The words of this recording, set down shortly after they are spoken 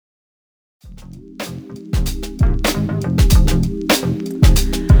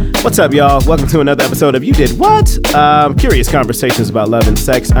What's up, y'all? Welcome to another episode of You Did What? Curious conversations about love and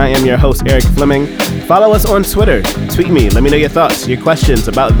sex. I am your host, Eric Fleming. Follow us on Twitter. Tweet me. Let me know your thoughts, your questions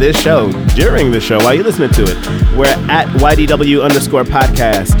about this show during the show while you're listening to it. We're at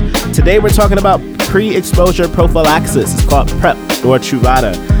YDW_podcast. Today we're talking about pre-exposure prophylaxis. It's called PrEP or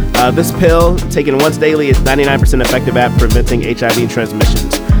Truvada. This pill, taken once daily, is 99% effective at preventing HIV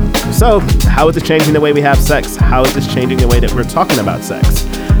transmissions. So, how is it changing the way we have sex? How is this changing the way that we're talking about sex?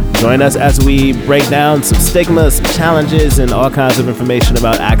 Join us as we break down some stigmas, some challenges, and all kinds of information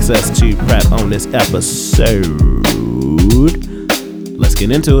about access to PrEP on this episode. Let's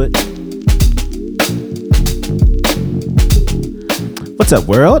get into it. What's up,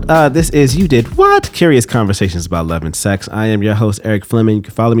 world? This is You Did What? Curious conversations about love and sex. I am your host, Eric Fleming. You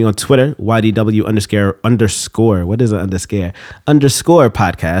can follow me on Twitter, YDW_. What is an underscore? Underscore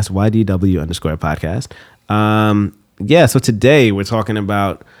podcast, YDW_podcast. So today we're talking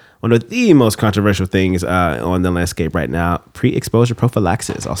about one of the most controversial things on the landscape right now, pre-exposure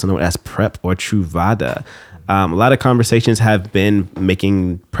prophylaxis, also known as PrEP or Truvada. A lot of conversations have been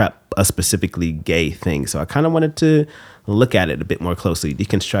making PrEP a specifically gay thing. So I kind of wanted to look at it a bit more closely,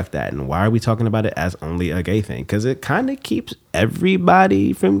 deconstruct that. And why are we talking about it as only a gay thing? Because it kind of keeps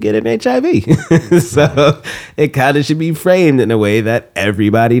everybody from getting HIV. So it kind of should be framed in a way that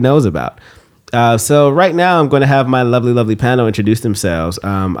everybody knows about. So right now I'm going to have my lovely panel introduce themselves.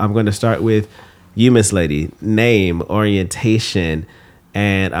 I'm going to start with you, Miss Lady. Name, orientation,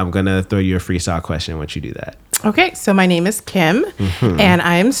 and I'm going to throw you a freestyle question once you do that. Okay, so my name is Kim, and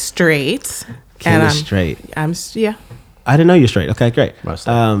I'm straight. Kim is straight. Yeah. I didn't know you're straight. Okay, great. All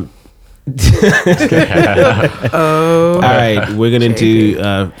right, we're going to do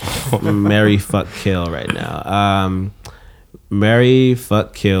marry, fuck, kill right now. Marry,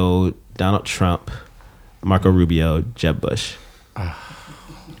 fuck, kill Donald Trump, Marco Rubio, Jeb Bush.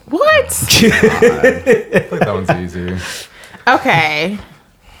 What? I think that one's easy. Okay.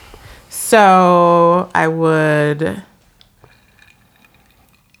 So I would.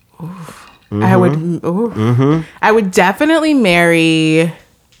 I would definitely marry.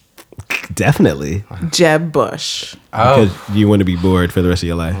 Definitely. Jeb Bush. Because you want to be bored for the rest of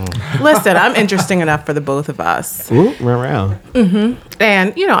your life. Listen, I'm interesting enough for the both of us. Ooh, run around.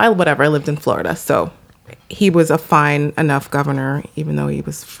 And, I lived in Florida, so he was a fine enough governor, even though he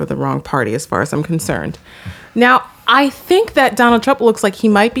was for the wrong party as far as I'm concerned. Now, I think that Donald Trump looks like he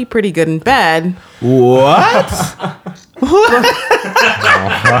might be pretty good in bed. What?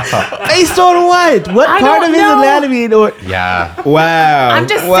 Based on what? What part of his anatomy? Yeah. Wow. I'm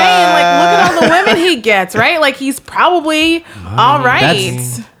just saying, look at all the women he gets, right? Like, he's probably all right.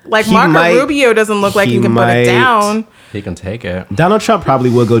 Marco Rubio doesn't look like he can put it down. He can take it. Donald Trump probably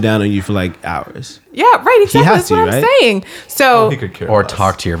will go down on you for hours. Yeah, right. Exactly. That's what I'm saying. So, he could care or less.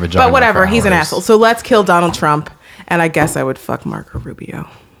 Talk to your vagina. But whatever. He's an asshole. So let's kill Donald Trump. And I guess I would fuck Marco Rubio.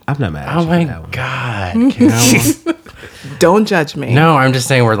 I'm not mad at you. Oh my God. Don't judge me. No, I'm just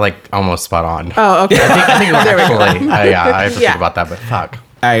saying we're almost spot on. Oh, okay. I think actually. I have to think about that, but fuck.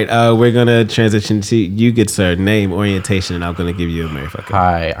 All right, we're going to transition to you, good sir. Name, orientation, and I'm going to give you a marry, fuck, kill.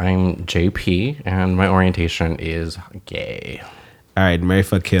 Hi, I'm JP, and my orientation is gay. All right, marry,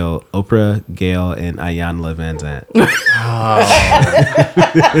 fuck, kill. Oprah, Gayle, and Iyanla Vanzant.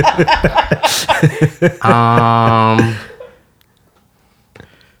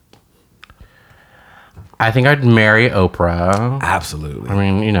 I think I'd marry Oprah. Absolutely. I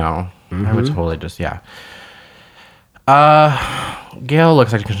mean, I would totally just, yeah. Gayle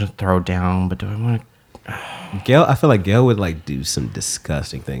looks like she can throw down, but do I want to? Gayle, I feel like Gayle would do some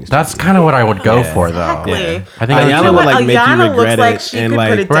disgusting things. That's kind of what I would go for, though. Exactly. Yeah. I think Iyanla would make you regret looks like it, she and could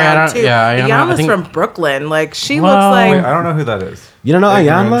put it down too. Iyanla's from Brooklyn. She looks like. Wait, I don't know who that is. You don't know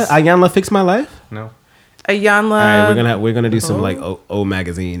Iyanla? Iyanla Fix My Life? No. Iyanla. All right, we're gonna do some old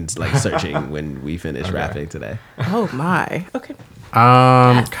magazines searching when we finish rapping today. Oh my. Okay.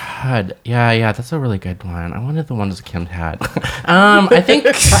 God, yeah, that's a really good one. I wanted the ones Kim had. I think,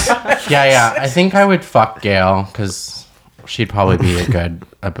 I think I would fuck Gayle because she'd probably be a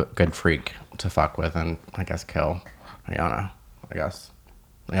good freak to fuck with, and I guess kill Iyanla. I guess,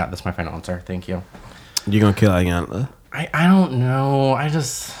 yeah, that's my final answer. Thank you. You gonna kill Iyanla? I don't know.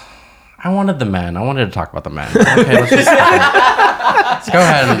 I wanted the men. I wanted to talk about the men. Okay, let's go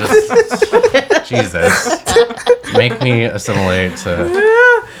ahead and just Jesus. Make me assimilate to.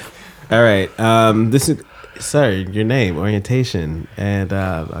 All right. This is, sir, your name, orientation, and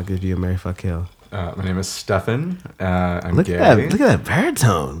I'll give you a marry, fuck, kill. My name is Stefan. I'm Look gay. at that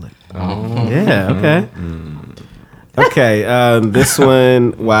baritone. Yeah. Okay. Okay, this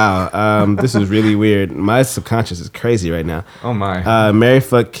one, wow. This is really weird. My subconscious is crazy right now. Oh my. Marry,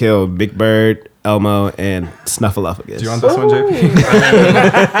 fuck, kill Big Bird, Elmo, and Snuffleupagus. Do you want this one, JP?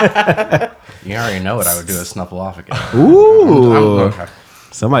 You already know what I would do with Snuffleupagus. Ooh. Okay.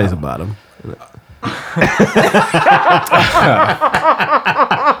 Somebody's a bottom.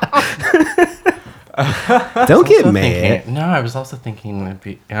 Don't get Also mad. thinking- no, I was also thinking it'd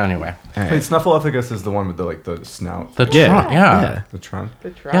be anyway. Wait, Snuffleupagus is the one with the snout. The Yeah, trunk, yeah. The trunk.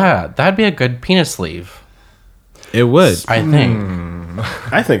 Yeah, that'd be a good penis sleeve. It would. I think.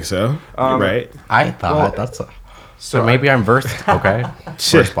 I think so. You're right. I thought Well, that's a. So So maybe I'm versed. Okay.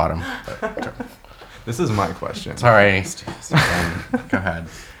 Shit. First bottom. This is my question. Sorry. Go ahead.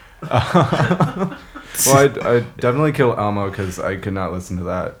 Well, I'd definitely kill Elmo because I could not listen to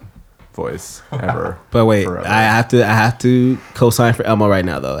that voice ever. But wait, forever. I have to co-sign for Elmo right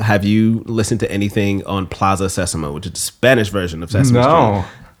now though. Have you listened to anything on Plaza Sesamo, which is the Spanish version of Sesame No.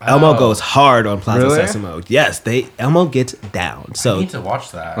 Street? Elmo goes hard on Plaza Really? Sesamo. Yes, Elmo gets down. I So need to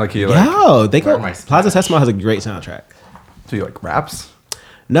watch that. Like he like. yo, they go. Where am I Plaza Spanish? Sesamo has a great soundtrack. So he like raps.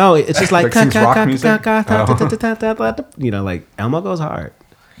 No, it's just like Like sings rock music? you know, like Elmo goes hard.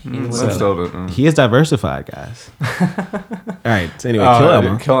 I still don't know. He is diversified, guys. All right. So anyway, kill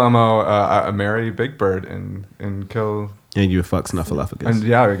Elmo, Kill Elmo. Marry Big Bird and kill. and you fuck Snuffleupagus. And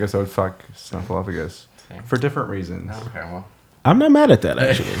yeah, I guess I would fuck Snuffleupagus for different reasons. Okay, well. I'm not mad at that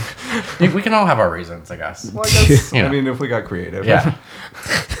actually. We can all have our reasons, I guess. Well, I guess. You know. I mean, if we got creative. Yeah.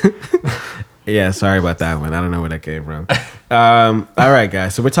 Yeah, sorry about that one. I don't know where that came from. All right,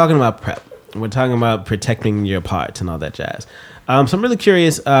 guys. So we're talking about prep. We're talking about protecting your parts and all that jazz. So I'm really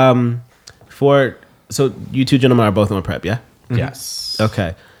curious. So you two gentlemen are both on prep, yeah? Yes.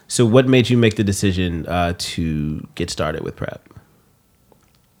 Okay. So what made you make the decision to get started with prep?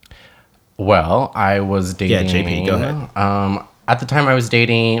 Well, I was dating. Yeah, JP, go ahead. At the time I was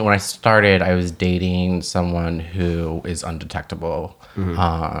dating, when I started, I was dating someone who is undetectable.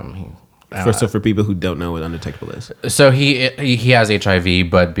 So for people who don't know what undetectable is. So he has HIV,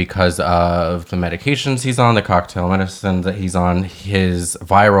 but because of the medications he's on, the cocktail medicine that he's on, his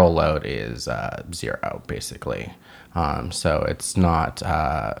viral load is 0, basically. So it's not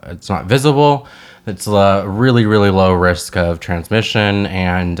visible. It's a really, really low risk of transmission,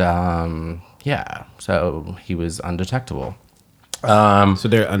 and so he was undetectable. So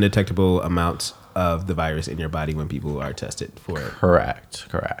there are undetectable amounts of the virus in your body when people are tested for it. Correct.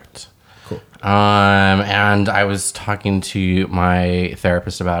 Cool. And I was talking to my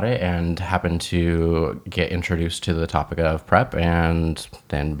therapist about it and happened to get introduced to the topic of PrEP and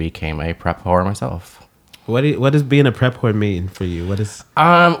then became a PrEP whore myself. What does being a prep whore mean for you? What is?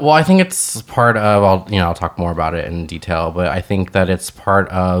 Well, I think it's part of, I'll talk more about it in detail, but I think that it's part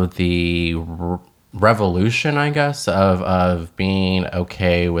of the revolution, I guess, of being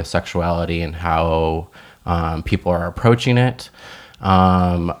okay with sexuality and how people are approaching it.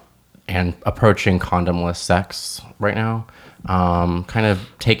 And approaching condomless sex right now, kind of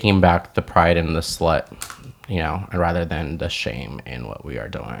taking back the pride and the slut, rather than the shame in what we are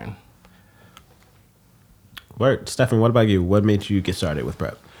doing. Word. Stefan, what about you? What made you get started with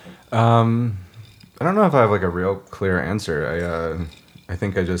prep? I don't know if I have like a real clear answer. I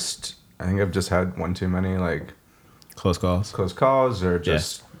think I've just had one too many like Close calls. close calls, or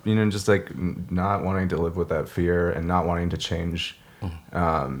just just like not wanting to live with that fear and not wanting to change.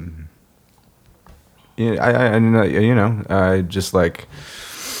 I just like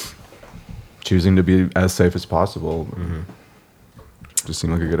choosing to be as safe as possible. Just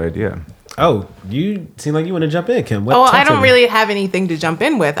seemed like a good idea. Oh, you seem like you want to jump in, Kim. What Oh, talk I to don't me. really have anything to jump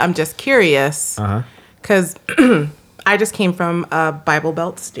in with. I'm just curious Uh-huh. because I just came from a Bible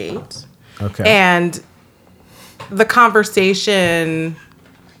Belt state. Okay. And the conversation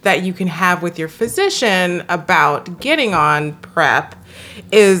that you can have with your physician about getting on PrEP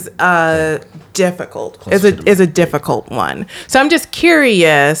is difficult. Is a difficult one. So I'm just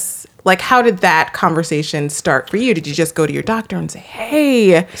curious, like, how did that conversation start for you? Did you just go to your doctor and say,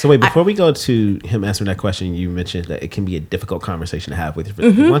 "Hey"? So wait, before we go to him answering that question, you mentioned that it can be a difficult conversation to have with your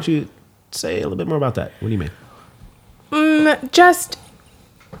physician. Why don't you say a little bit more about that? What do you mean? Just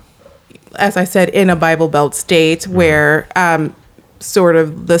as I said, in a Bible Belt state where sort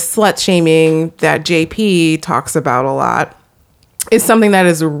of the slut shaming that JP talks about a lot is something that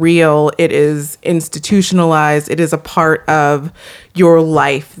is real. It is institutionalized. It is a part of your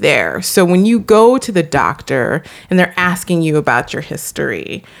life there. So when you go to the doctor and they're asking you about your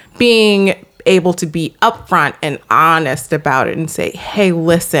history, being able to be upfront and honest about it and say, hey,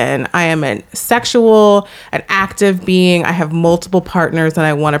 listen, I am an active being. I have multiple partners and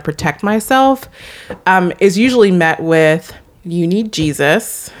I want to protect myself, is usually met with, you need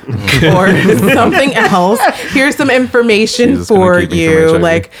Jesus or something else. Here's some information Jesus gonna for keep me from you. HIV.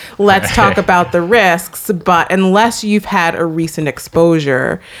 Like, let's talk about the risks. But unless you've had a recent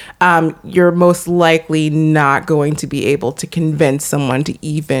exposure, you're most likely not going to be able to convince someone to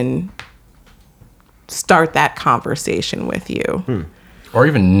even start that conversation with you. Or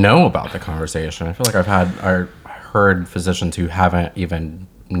even know about the conversation. I feel like I heard physicians who haven't even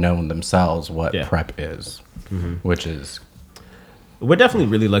known themselves what PrEP is, which is... We're definitely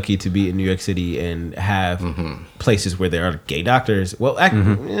really lucky to be in New York City and have places where there are gay doctors. Well, I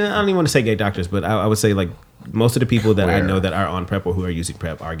don't even want to say gay doctors, but I would say like most of the people that I know that are on PrEP or who are using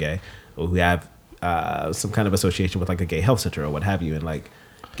PrEP are gay, or who have some kind of association with like a gay health center or what have you. And like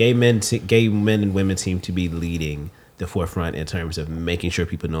gay men and women seem to be leading the forefront in terms of making sure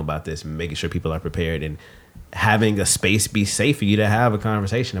people know about this, making sure people are prepared, and having a space be safe for you to have a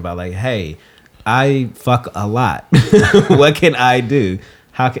conversation about like, hey, I fuck a lot. What can I do?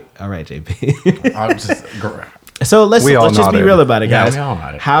 All right, JP. So let's just be real about it, guys. Yeah, we all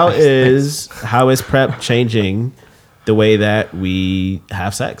nodded. How is PrEP changing the way that we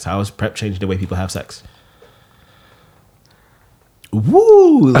have sex? How is PrEP changing the way people have sex?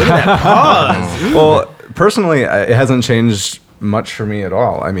 Woo! Look at that pause. Well, personally, it hasn't changed much for me at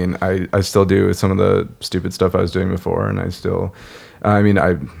all. I mean, I still do some of the stupid stuff I was doing before, and I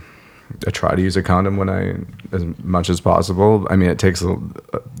try to use a condom as much as possible. I mean, it takes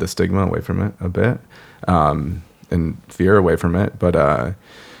the stigma away from it a bit, and fear away from it. But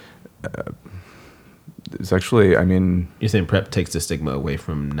it's actually, I mean... You're saying PrEP takes the stigma away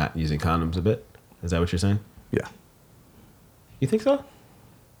from not using condoms a bit? Is that what you're saying? Yeah. You think so?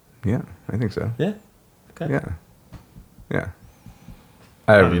 Yeah, I think so. Yeah? Okay. Yeah.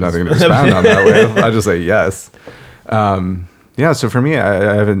 I have nothing to expound on that with. I just say yes. So for me,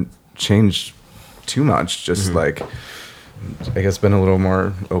 I haven't changed too much. Just like, I guess, been a little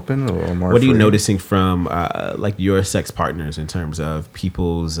more open, a little more What are you free. noticing from like your sex partners in terms of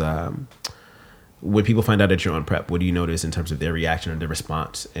people's when people find out that you're on PrEP? What do you notice in terms of their reaction or their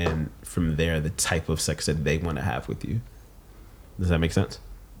response, and from there the type of sex that they want to have with you? Does that make sense?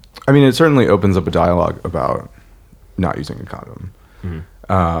 I mean, it certainly opens up a dialogue about not using a condom,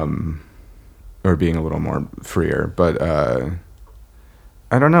 or being a little more freer. But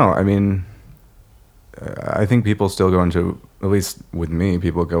I don't know. I mean, I think people still go into, at least with me,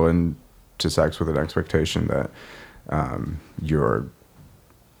 people go into sex with an expectation that you're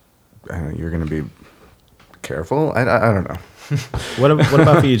going to be careful. I don't know. What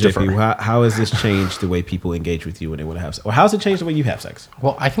about for you, JP? How has this changed the way people engage with you when they want to have sex? Or how has it changed the way you have sex?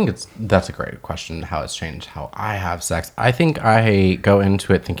 Well, I think that's a great question, how it's changed how I have sex. I think I go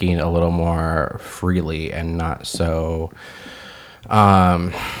into it thinking a little more freely and not so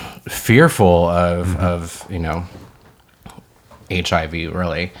fearful of HIV,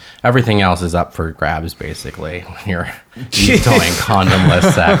 really. Everything else is up for grabs, basically, when you're doing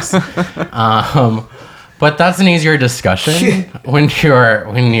condomless sex. But that's an easier discussion when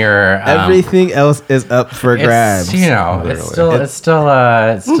you're Everything else is up for grabs. It's still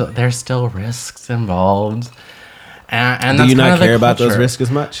there's still risks involved. And do that's you not kind of the care about those culture. risks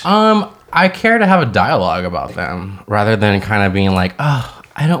as much? I care to have a dialogue about them rather than kind of being like, oh,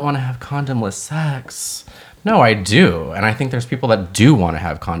 I don't want to have condomless sex. No, I do. And I think there's people that do want to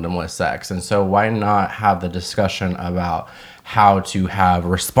have condomless sex. And so why not have the discussion about how to have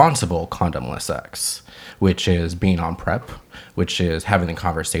responsible condomless sex, which is being on PrEP, which is having the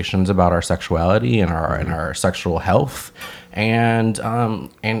conversations about our sexuality and our sexual health, and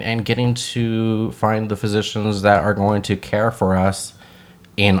getting to find the physicians that are going to care for us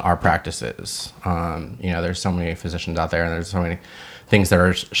in our practices. There's so many physicians out there, and there's so many things that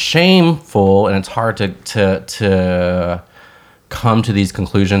are shameful, and it's hard to come to these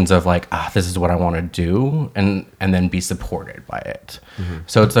conclusions of like, this is what I want to do, and then be supported by it.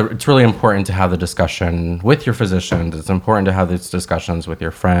 So it's really important to have the discussion with your physicians. It's important to have these discussions with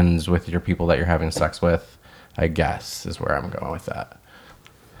your friends, with your people that you're having sex with, I guess, is where I'm going with that.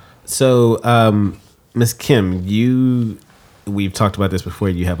 So, Ms. Kim, we've talked about this before.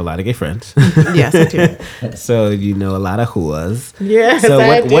 You have a lot of gay friends. Yes, I do. So you know a lot of whores. Yes, so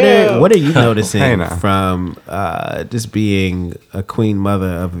I do. What are you noticing Hey, now. from just being a queen mother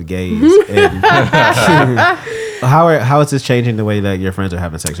of the gays? And how is this changing the way that your friends are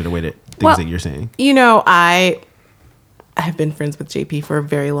having sex, or the way that things that you're saying? I have been friends with JP for a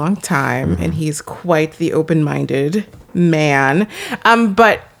very long time, and he's quite the open-minded man.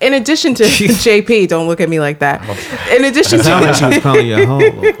 But in addition to JP, don't look at me like that. In addition to Sounded like she was calling you a hoe.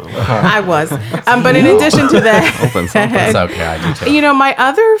 I was. But in addition to that, Open something. It's okay. I do too. you know, my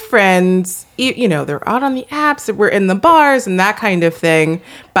other friends, you know, they're out on the apps, we're in the bars and that kind of thing.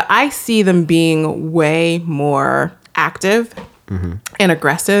 But I see them being way more active and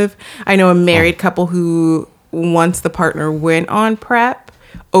aggressive. I know a married couple who, once the partner went on PrEP,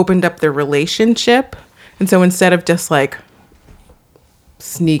 opened up their relationship. And so instead of just like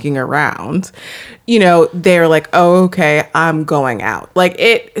sneaking around, you know, they're like, oh, okay, I'm going out. Like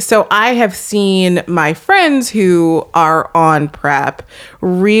it. So I have seen my friends who are on PrEP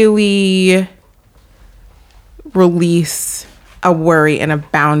really release a worry and a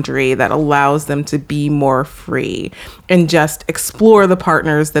boundary that allows them to be more free and just explore the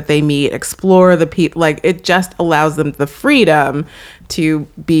partners that they meet, explore the people. Like it just allows them the freedom to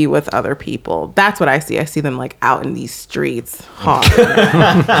be with other people. That's what I see. I see them like out in these streets.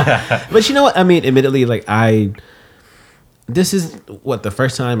 But you know what? I mean, admittedly, like this is what the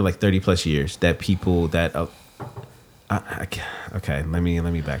first time in like 30 plus years that people that, okay, let me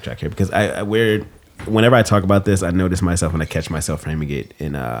backtrack here because whenever I talk about this, I notice myself when I catch myself framing it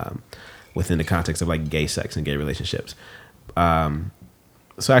in within the context of like gay sex and gay relationships.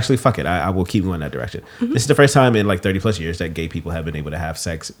 So actually, fuck it. I will keep going that direction. This is the first time in like 30 plus years that gay people have been able to have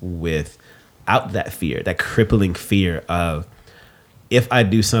sex without that fear, that crippling fear of if I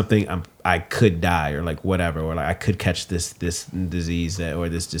do something, I could die or like whatever, or like I could catch this disease or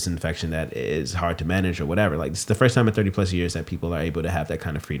this infection that is hard to manage or whatever. Like it's the first time in 30 plus years that people are able to have that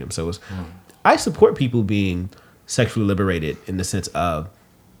kind of freedom. So I support people being sexually liberated in the sense of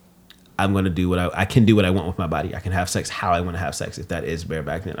I'm going to do what I can do what I want with my body. I can have sex how I want to have sex. If that is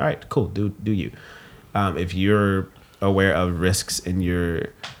bareback, then all right, cool. Do you? If you're aware of risks and you're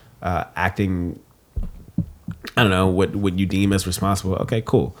acting, I don't know what you deem as responsible. Okay,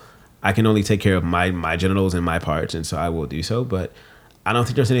 cool. I can only take care of my genitals and my parts, and so I will do so. But I don't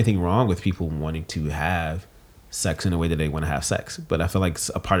think there's anything wrong with people wanting to have sex in a way that they want to have sex. But I feel like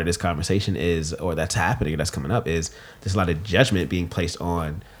a part of this conversation is, or that's happening, or that's coming up, is there's a lot of judgment being placed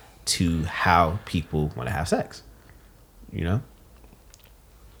on to how people want to have sex. You know?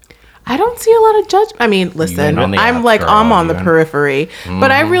 I don't see a lot of judgment. I mean, listen, on the I'm app, like, girl, I'm on the even. periphery,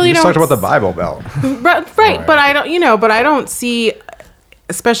 but I really You just don't. talked about the Bible Belt. Right. But I don't, you know, but I don't see,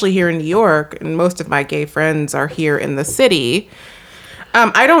 especially here in New York, and most of my gay friends are here in the city.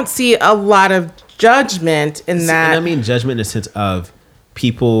 I don't see a lot of judgment in that. And I mean judgment in the sense of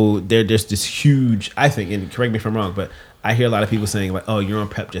people, there's this huge, I think, and correct me if I'm wrong, but I hear a lot of people saying like, oh, you're on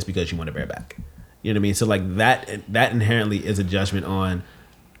PrEP just because you want to bareback. You know what I mean? So like that inherently is a judgment on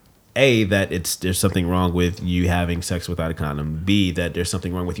A, that there's something wrong with you having sex without a condom. B, that there's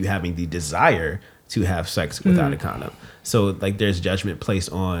something wrong with you having the desire to have sex without a condom. So like there's judgment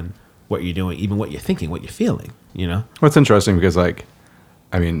placed on what you're doing, even what you're thinking, what you're feeling, you know? What's interesting because like,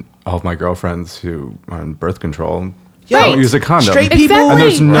 I mean, all of my girlfriends who are on birth control don't use a condom. Straight people, Exactly. And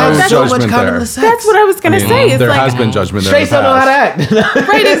there's no That's so judgment there. That's what I was going to say. It's There like, has been judgment there. Straight in the don't know how to past. act.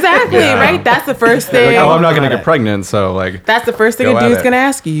 right, exactly, right? That's the first thing. Like, oh, I'm not going to get pregnant, so like. That's the first thing Go a at dude's it. going to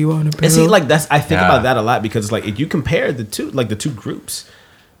ask you. You want a pill? And see, like I think Yeah. about that a lot because like if you compare the two groups,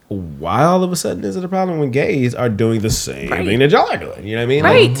 why all of a sudden is it a problem when gays are doing the same thing that y'all are doing? You know what I mean?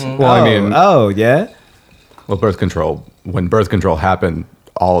 Right. Like, Well, I mean, oh yeah. well, birth control. When birth control happened,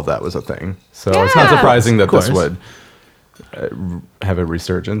 all of that was a thing. So it's Yeah. not surprising that Of course. this would have a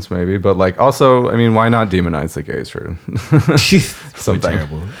resurgence, maybe. But like, also, I mean, why not demonize the gays for something?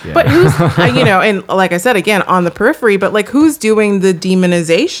 Terrible. Yeah. But who's, you know, and like I said, again, on the periphery, but like who's doing the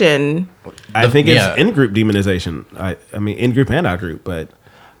demonization? I think it's Yeah. in-group demonization. I mean, in-group and out-group, but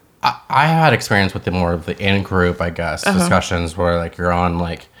I had experience with the more of the in-group, I guess, discussions where like you're on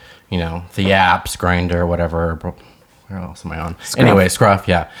like, you know, the apps, Grindr, whatever. Where else am I on? Anyway, Scruff,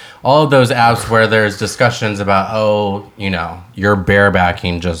 yeah. All of those apps where there's discussions about, oh, you know, you're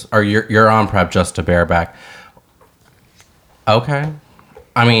barebacking just, or you're on PrEP just to bareback. Okay.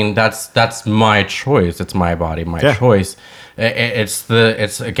 I mean, that's my choice. It's my body, my choice. It's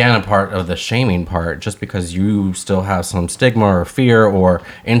again a part of the shaming part. Just because you still have some stigma or fear or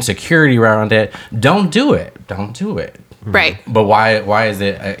insecurity around it, don't do it. Don't do it. Right. But why is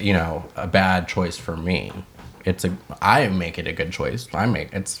it a bad choice for me? I make it a good choice.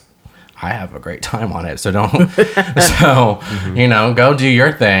 I have a great time on it. So don't. You know, go do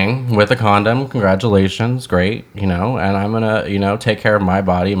your thing with a condom. Congratulations, great. You know, and I'm gonna take care of my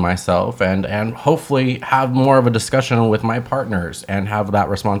body, myself, and hopefully have more of a discussion with my partners and have that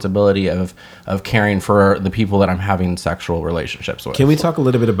responsibility of caring for the people that I'm having sexual relationships with. can we talk a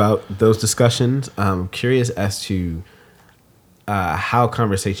little bit about those discussions? I'm curious as to how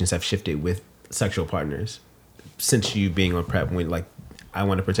conversations have shifted with sexual partners since you being on PrEP. When like, I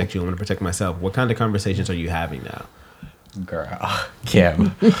want to protect you, I want to protect myself. What kind of conversations are you having now? Girl,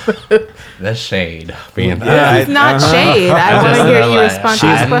 Kim, the shade being This is not shade. I want to hear you respond to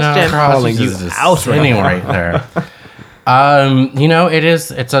this question. Calling you out right there.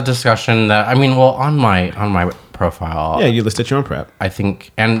 It's a discussion that on my profile. Yeah, you listed your own PrEP. I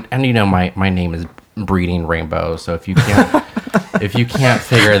think, and my name is Breeding Rainbow. So if you can't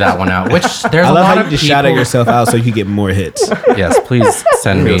figure that one out, which there's I love a lot how of you just people, shout at yourself out so you can get more hits. Yes, please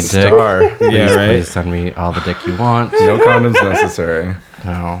send me dick. Star. Yeah, right. Please send me all the dick you want. No condoms necessary.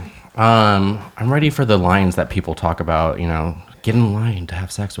 No. I'm ready for the lines that people talk about, get in line to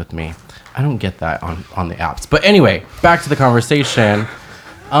have sex with me. I don't get that on the apps. But anyway, back to the conversation.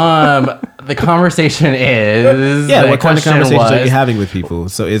 The conversation is... Yeah, what kind of conversations are you having with people?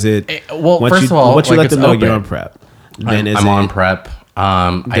 So is it... first of all, once you let them know open. you're on PrEP, then I'm on PrEP.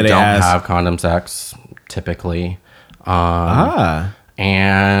 I don't have condom sex, typically. And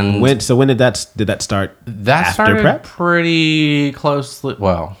when did that start? That after started PrEP? pretty closely.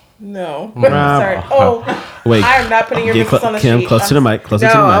 Well... No. Sorry. Oh, wait. I am not putting your business on the Kim, sheet. close to the mic. Closer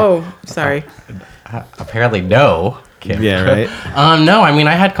to the mic. Oh, sorry. Apparently, no. Kim. Yeah, right. No, I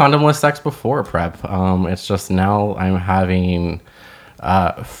had condomless sex before PrEP. It's just now I'm having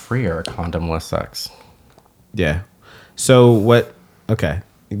freer condomless sex. Yeah. So what? Okay.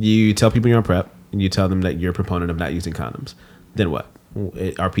 You tell people you're on PrEP, and you tell them that you're a proponent of not using condoms. Then what?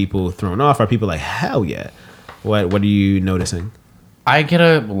 Are people thrown off? Are people like, hell yeah? What are you noticing? I get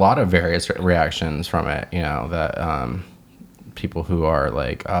a lot of various reactions from it. That people who are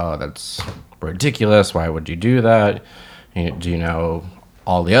like, "Oh, that's ridiculous. Why would you do that? Do you know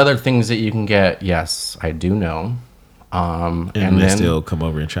all the other things that you can get?" Yes, I do know. And they then still come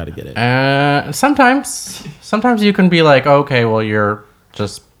over and try to get it. Sometimes you can be like, okay, well, you're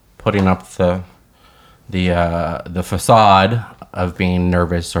just putting up the facade of being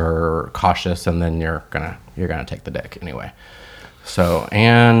nervous or cautious, and then you're gonna take the dick anyway. So,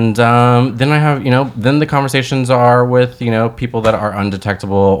 and then I have, then the conversations are with, people that are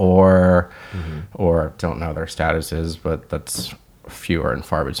undetectable or don't know their statuses, but that's fewer and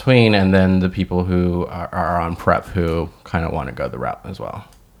far between. And then the people who are on PrEP who kind of want to go the route as well.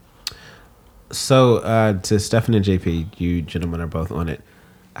 So, to Stefan and JP, you gentlemen are both on it.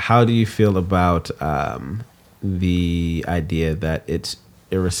 How do you feel about the idea that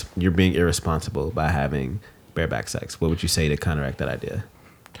you're being irresponsible by having bareback sex? What would you say to counteract that idea?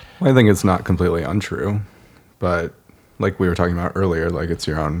 Well, I think it's not completely untrue, but like we were talking about earlier, like it's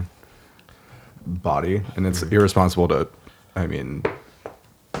your own body, and it's irresponsible to. It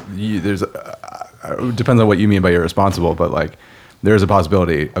depends on what you mean by irresponsible, but like there's a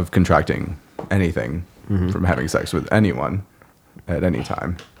possibility of contracting anything from having sex with anyone at any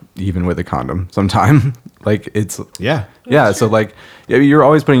time, even with a condom. Sometime, like it's yeah. So like, you're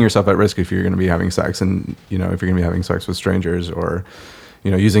always putting yourself at risk if you're going to be having sex, and if you're going to be having sex with strangers or,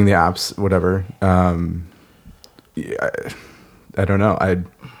 using the apps, whatever. I don't know.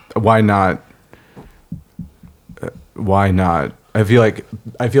 Why not? Why not? I feel like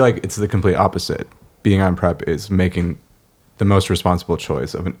it's the complete opposite. Being on PrEP is making the most responsible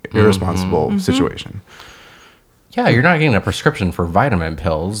choice of an irresponsible situation. Yeah, you're not getting a prescription for vitamin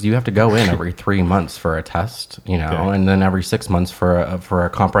pills. You have to go in every 3 months for a test, and then every 6 months for a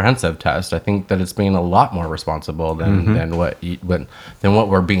comprehensive test. I think that it's being a lot more responsible than what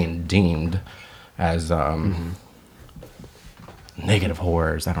we're being deemed as negative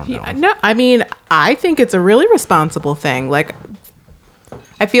horrors. I don't know. Yeah, no, I think it's a really responsible thing. Like,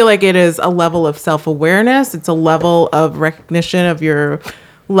 I feel like it is a level of self-awareness. It's a level of recognition of your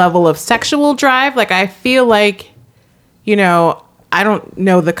level of sexual drive. Like, I feel like, I don't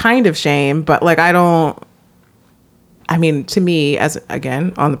know the kind of shame, but like, to me, as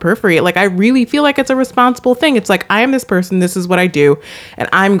again, on the periphery, like, I really feel like it's a responsible thing. It's like, I am this person, this is what I do, and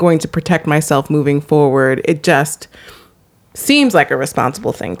I'm going to protect myself moving forward. It just seems like a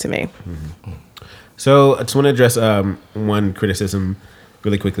responsible thing to me. So I just want to address one criticism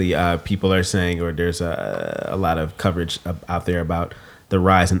really quickly. People are saying, or there's a lot of coverage out there about the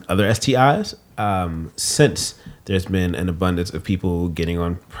rise in other STIs since there's been an abundance of people getting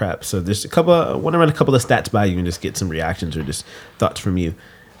on PrEP. So there's I want to run a couple of stats by you and just get some reactions or just thoughts from you.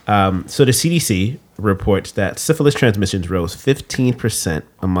 So the CDC reports that syphilis transmissions rose 15%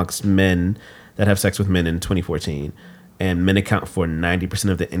 amongst men that have sex with men in 2014. And men account for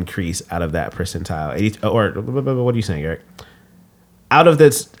 90% of the increase out of that percentile. What are you saying, Eric? Out of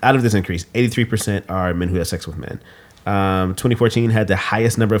this increase, 83% are men who have sex with men. 2014 had the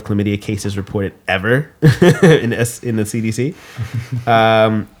highest number of chlamydia cases reported ever in the CDC.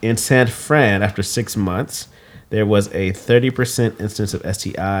 In San Fran, after 6 months, there was a 30% instance of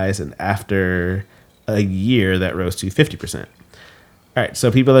STIs, and after a year, that rose to 50%. All right,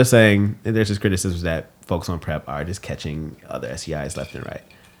 so people are saying there's this criticism that folks on PrEP are just catching other STIs left and right.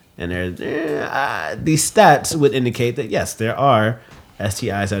 And these stats would indicate that, yes, there are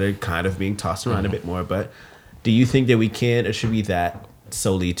STIs that are kind of being tossed around a bit more. But do you think that we can attribute that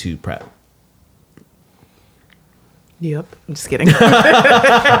solely to PrEP? Yep. I'm just kidding.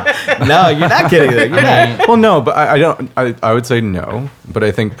 No, you're not kidding. You're not. Well, no, but I don't. I would say no, but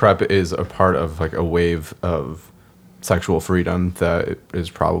I think PrEP is a part of like a wave of sexual freedom that is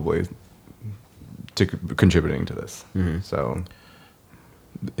probably contributing to this. So,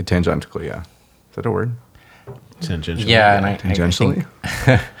 tangentially, yeah. Is that a word? Tangentially. Yeah, and I Tangentially?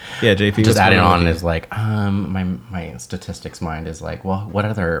 think Yeah, JP. just what's adding going on with is like my statistics mind is like, well, what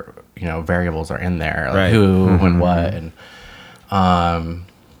other variables are in there, like Right. who and what, and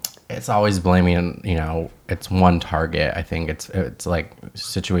it's always blaming it's one target. I think it's like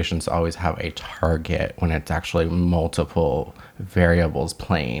situations always have a target when it's actually multiple variables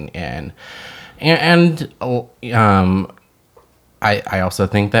playing in, and I also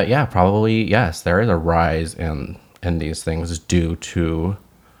think that probably yes, there is a rise in these things due to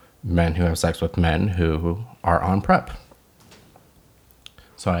men who have sex with men who are on PrEP.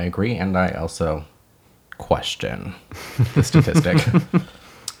 So I agree, and I also question the statistic.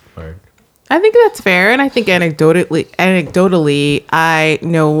 Word. I think that's fair, and I think anecdotally, I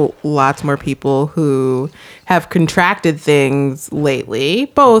know lots more people who have contracted things lately,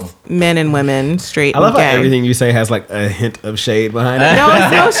 both men and women, straight I and love how gay. everything you say has like a hint of shade behind it. No, it's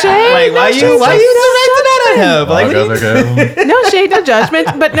no shade. Like, why no you shade, directing that at him? Like, All what do you- good. no shade, no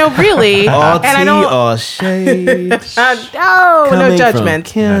judgment, but no, really. all and I tea, don't. all shade. No Coming judgment.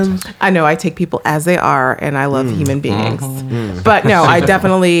 from Kim. I know I take people as they are, and I love human beings. But no, I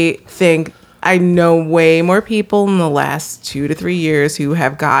definitely think I know way more people in the last 2 to 3 years who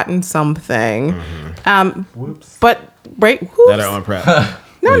have gotten something. But right, whoops. That are on PrEP.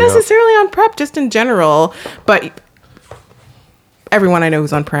 Not necessarily on PrEP, just in general. But everyone I know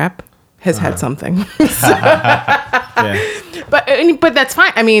who's on PrEP has had something. Yeah. But that's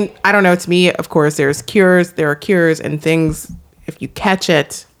fine. I mean, I don't know. To me, of course, there are cures and things. If you catch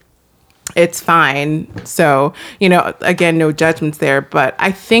it, it's fine. So, again, no judgments there. But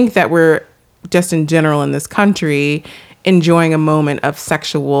I think that we're just in general in this country enjoying a moment of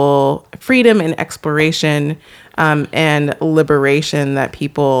sexual freedom and exploration and liberation that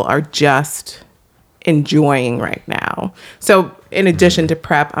people are just enjoying right now. So in addition to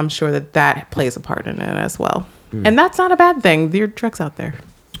PrEP, I'm sure that plays a part in it as well. And that's not a bad thing. There are drugs out there.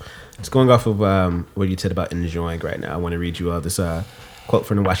 Just going off of what you said about enjoying right now, I want to read you this quote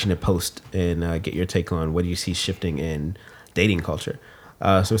from the Washington Post and get your take on what do you see shifting in dating culture.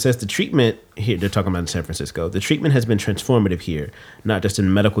 So it says the treatment here, they're talking about in San Francisco, the treatment has been transformative here, not just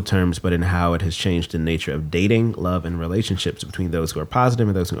in medical terms, but in how it has changed the nature of dating, love, and relationships between those who are positive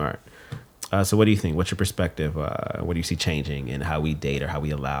and those who aren't. So what do you think? What's your perspective? What do you see changing in how we date or how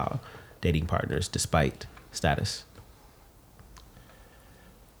we allow dating partners despite status?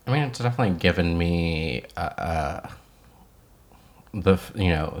 I mean, it's definitely given me the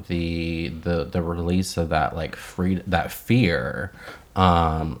release of that that fear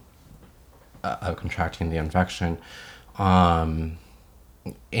of contracting the infection, and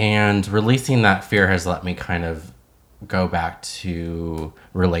releasing that fear has let me kind of go back to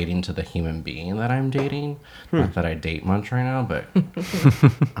relating to the human being that I'm dating. Not that I date much right now, but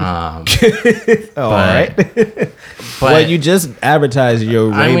All right. but Well, you just advertised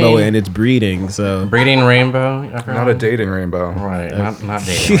your I rainbow mean- and its breeding, so breeding rainbow, Not everyone? a dating rainbow. Right, not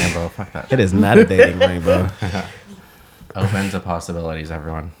dating rainbow. Fuck that. it is not a dating rainbow Open to possibilities,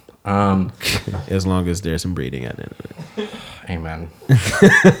 everyone. as long as there's some breeding at the end of it. Amen.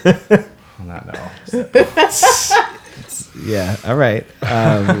 On that note. Yeah. All right.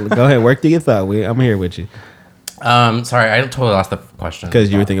 Go ahead. Work through your thought. I'm here with you Sorry, I totally lost the question.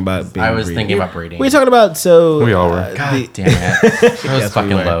 because you were thinking about being. I was breeding. thinking about breeding. We were talking about so. We all were. God damn it. Those Yes, we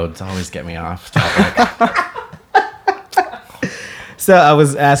fucking were. loads always get me off topic. So I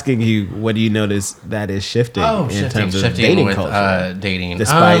was asking you, what do you notice that is shifting in terms of dating with culture, dating.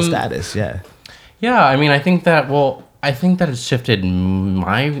 despite status? Yeah. Yeah, I mean, I think that it's shifted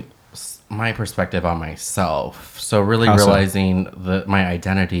my perspective on myself. So really How so? realizing my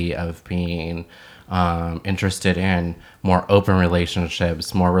identity of being interested in more open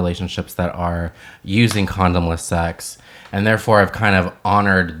relationships, more relationships that are using condomless sex. And therefore I've kind of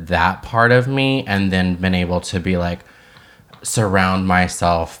honored that part of me and then been able to be like, surround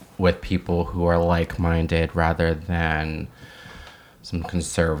myself with people who are like-minded rather than some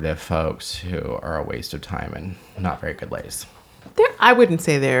conservative folks who are a waste of time and not very good ladies. I wouldn't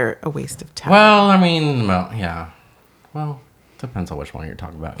say they're a waste of time. Well, I mean, yeah. Well, depends on which one you're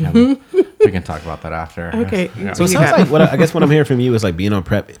talking about, Kim. We can talk about that after. Okay. Yeah. So it sounds like I guess what I'm hearing from you is like being on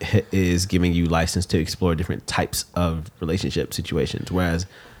prep is giving you license to explore different types of relationship situations. Whereas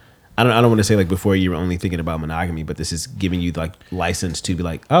I don't want to say like before you were only thinking about monogamy, but this is giving you like license to be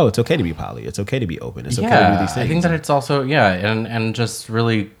like, oh, it's okay to be poly. It's okay to be open. It's okay to do these things. I think that it's also, and just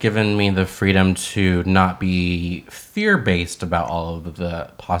really given me the freedom to not be fear-based about all of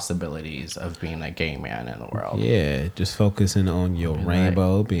the possibilities of being a gay man in the world. Yeah, just focusing on your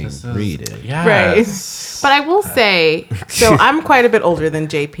rainbow being breeded. Yes. Right. But I will say, so I'm quite a bit older than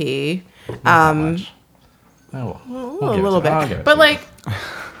JP. Not that much. Oh, A little bit. But like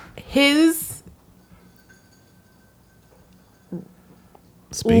his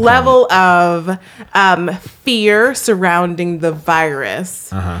Speak level of fear surrounding the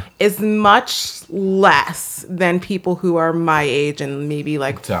virus is much less than people who are my age and maybe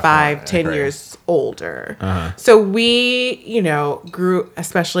like Definitely, 5-10 years older. So we, grew,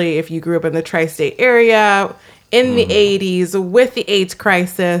 especially if you grew up in the tri-state area in the 80s with the AIDS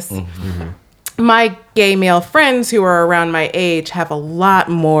crisis. My gay male friends who are around my age have a lot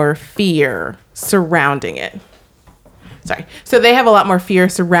more fear surrounding it. So they have a lot more fear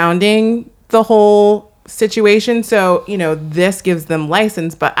surrounding the whole situation. So, this gives them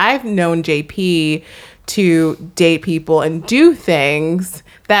license. But I've known JP to date people and do things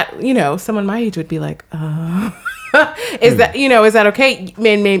that, someone my age would be like, is that okay?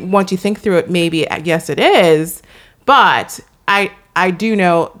 Once you think through it, maybe, yes, it is. But I do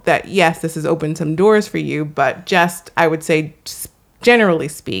know that, yes, this has opened some doors for you, but just, I would say, generally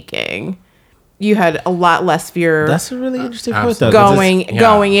speaking, you had a lot less fear. That's a really interesting point, though.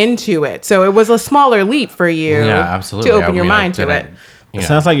 Going into it. So it was a smaller leap for you to open your mind to it. It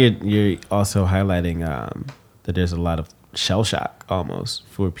sounds like you're also highlighting that there's a lot of shell shock almost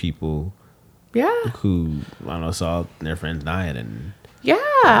for people who, I don't know, saw their friends dying and...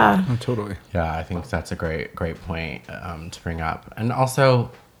 Yeah. Oh, totally. Yeah, I think that's a great point to bring up. And also,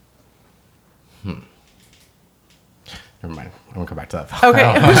 never mind. I'm going to come back to that. Okay.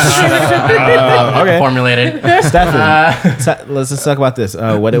 Okay. Formulated. Stefan, let's just talk about this.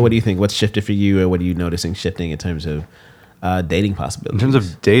 What do you think? What's shifted for you, or what are you noticing shifting in terms of dating possibilities? In terms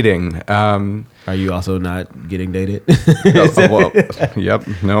of dating, are you also not getting dated? Yep.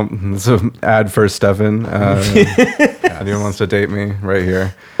 No. It's an ad for Stefan. Anyone wants to date me right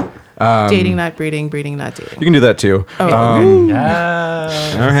here. Dating, not breeding, breeding, not dating. You can do that too. All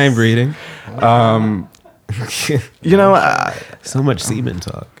right, breeding. So much semen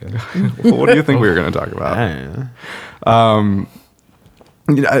talk. What do you think we were going to talk about? I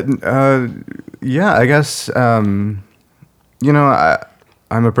guess. I'm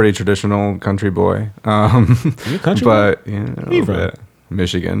a pretty traditional country boy. You a country boy? But Where you from?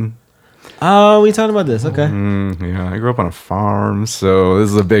 Michigan. Oh, we talking about this? Okay. I grew up on a farm, so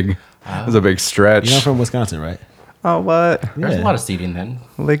this is a big stretch. You're not from Wisconsin, right? Oh, what? There's a lot of seating then.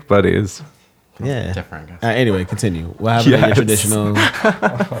 Lake buddies. Yeah. Different, I guess. Anyway, continue. What happened in your traditional?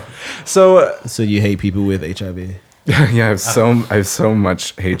 So So you hate people with HIV? yeah, I have so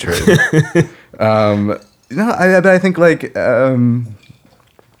much hatred. I think like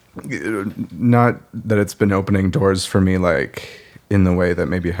not that it's been opening doors for me like in the way that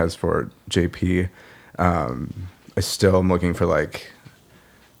maybe it has for JP. I still am looking for like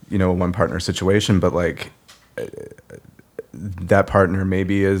a one partner situation, but like that partner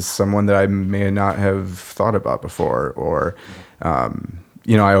maybe is someone that I may not have thought about before, or I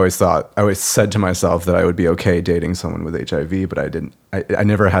always said to myself that I would be okay dating someone with HIV, but I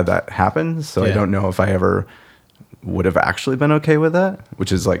never had that happen. So I don't know if I ever would have actually been okay with that,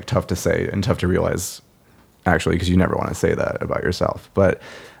 which is like tough to say and tough to realize actually, because you never want to say that about yourself. But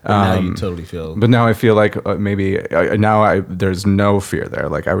now you totally feel. But now I feel like maybe there's no fear there.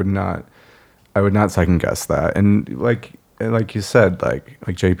 Like I would not second guess that. And like you said, like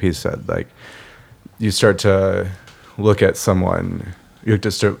JP said, like you start to look at someone. You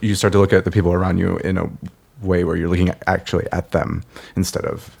start to look at the people around you in a way where you're looking actually at them instead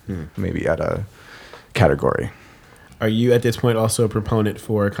of maybe at a category. Are you at this point also a proponent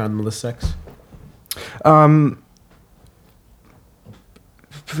for condomless sex? Yeah.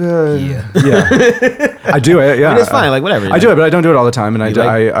 I do it. Yeah, it's fine. Like whatever. I do it, but I don't do it all the time. And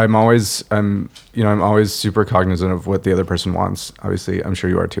I'm always super cognizant of what the other person wants. Obviously, I'm sure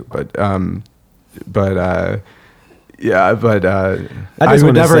you are too. But Yeah, but I I just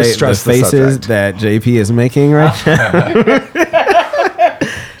would want to never say stress the the faces subject. that JP is making right now.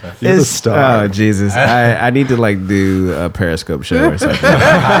 You're the star. Oh Jesus! I need to like do a Periscope show or something.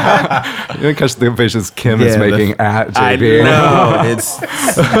 You didn't catch the faces Kim is Yeah, making at I JP. know it's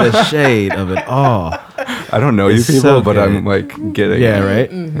the shade of it all. I don't know you It's people, so but good. I'm like getting Yeah, it. right.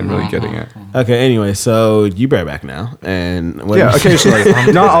 I'm really getting it. Okay. Anyway, so you bareback now, and what Yeah, occasionally.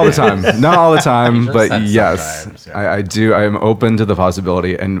 Not all the time. Not all the time, just but said yes. sometimes, yeah. I do. I am open to the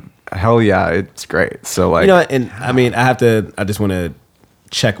possibility, and hell yeah, it's great. So like, You know, and I mean, I just want to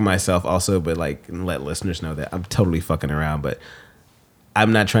check myself also, but like let listeners know that I'm totally fucking around, but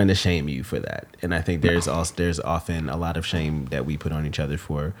I'm not trying to shame you for that. And I think there's often a lot of shame that we put on each other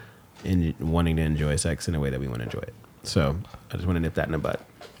for wanting to enjoy sex in a way that we want to enjoy it. So I just want to nip that in the bud.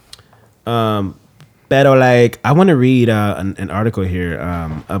 But like, I want to read an article here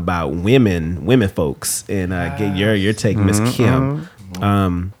about women folks, and get your take, Miss Kim.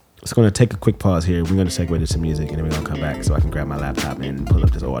 It's going to take a quick pause here. We're going to segue to some music, and then we're going to come back so I can grab my laptop and pull up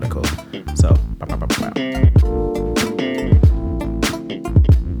this article. So,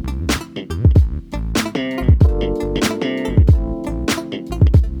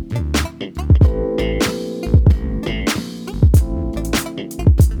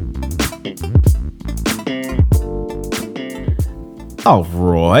 all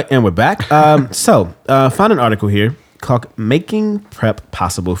right, and we're back. Found an article here called "Making Prep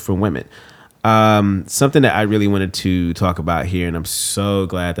Possible for Women." Something that I really wanted to talk about here, and I'm so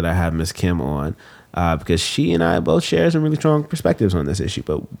glad that I have Miss Kim on because she and I both share some really strong perspectives on this issue,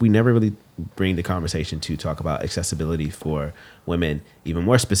 but we never really bring the conversation to talk about accessibility for women, even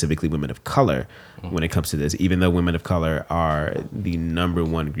more specifically women of color, when it comes to this, even though women of color are the number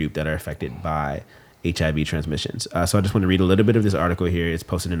one group that are affected by HIV transmissions. So I just want to read a little bit of this article here. It's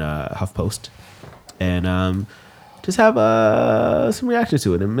posted in a HuffPost, and just have some reactions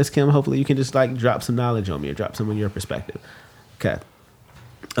to it. And Miss Kim, hopefully you can just like drop some knowledge on me or drop some of your perspective. Okay.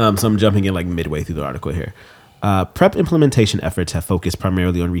 So I'm jumping in like midway through the article here. PrEP implementation efforts have focused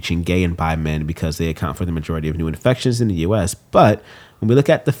primarily on reaching gay and bi men because they account for the majority of new infections in the U.S. But when we look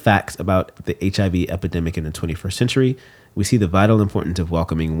at the facts about the HIV epidemic in the 21st century, we see the vital importance of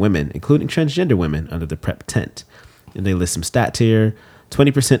welcoming women, including transgender women, under the PrEP tent. And they list some stats here.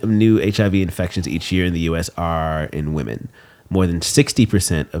 20% of new HIV infections each year in the U.S. are in women. More than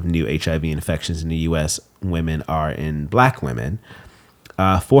 60% of new HIV infections in the U.S. women are in black women.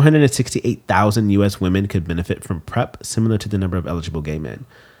 468,000 U.S. women could benefit from PrEP, similar to the number of eligible gay men.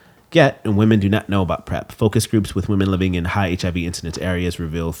 Yet, women do not know about PrEP. Focus groups with women living in high HIV incidence areas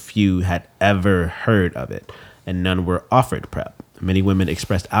reveal few had ever heard of it, and none were offered PrEP. Many women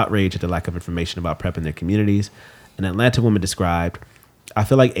expressed outrage at the lack of information about PrEP in their communities. An Atlanta woman described, "I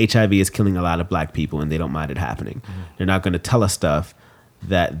feel like HIV is killing a lot of black people and they don't mind it happening. They're not going to tell us stuff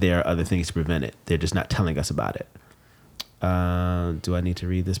that there are other things to prevent it. They're just not telling us about it." Do I need to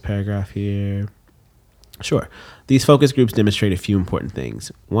read this paragraph here? Sure. These focus groups demonstrate a few important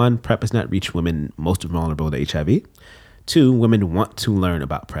things. 1, PrEP has not reached women most vulnerable to HIV. 2, women want to learn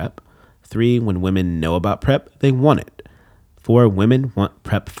about PrEP. 3, when women know about PrEP, they want it. 4, women want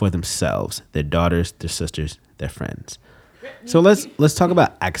PrEP for themselves, their daughters, their sisters, their friends. So let's talk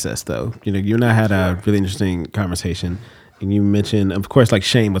about access, though. You know, you and I had a really interesting conversation, and you mentioned, of course, like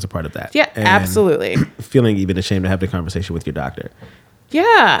shame was a part of that. Yeah, And absolutely. feeling even ashamed to have the conversation with your doctor.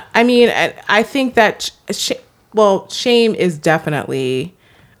 Yeah, I mean, I think that shame is definitely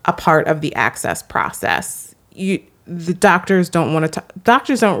a part of the access process. The doctors don't want to.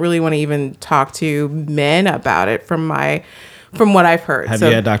 Doctors don't really want to even talk to men about it. From what I've heard. Have you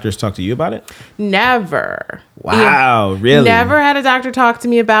had doctors talk to you about it? Never. Wow, really? Never had a doctor talk to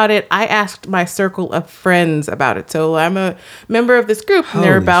me about it. I asked my circle of friends about it. So I'm a member of this group, and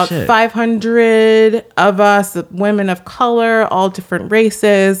there are Holy about shit. 500 of us, women of color, all different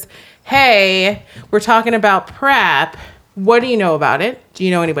races. Hey, we're talking about PrEP. What do you know about it? Do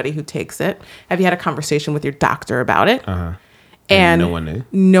you know anybody who takes it? Have you had a conversation with your doctor about it? Uh-huh. And no one knew?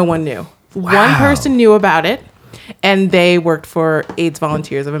 No one knew. One person knew about it, and they worked for AIDS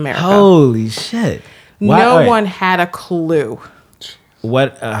Volunteers of America. Holy shit. No Wait. one had a clue.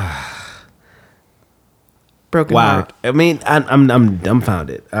 What? Broken Wow. heart. I mean, I'm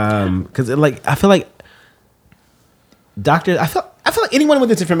dumbfounded. Because like I feel like doctors. I feel like anyone with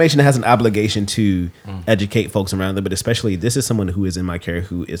this information has an obligation to educate folks around them. But especially, this is someone who is in my care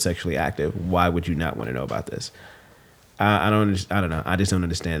who is sexually active. Why would you not want to know about this? I don't know. I just don't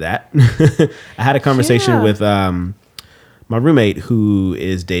understand that. I had a conversation with my roommate who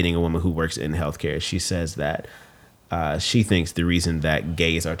is dating a woman who works in healthcare. She says that she thinks the reason that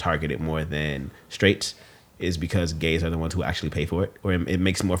gays are targeted more than straights is because gays are the ones who actually pay for it, or it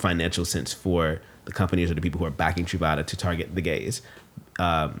makes more financial sense for the companies or the people who are backing Truvada to target the gays.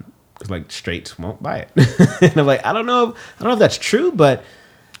 Because like straights won't buy it. And I'm like, I don't know if that's true, but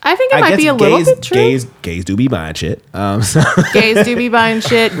I think it I might guess be a little bit true. Gays do be buying shit. So Gays do be buying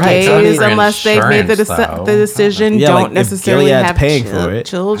shit. Right, so I Gays, mean- unless they've made the, Insurance, though. the decision, Yeah, like, don't if necessarily Gilead's have paying for it.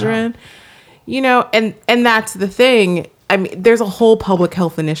 children. You know, and that's the thing. I mean, there's a whole public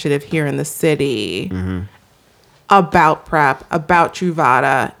health initiative here in the city about PrEP, about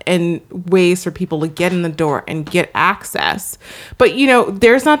Truvada, and ways for people to get in the door and get access. But, you know,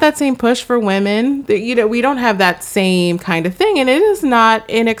 there's not that same push for women. You know, we don't have that same kind of thing, and it is not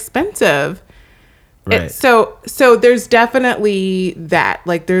inexpensive. Right. So there's definitely that.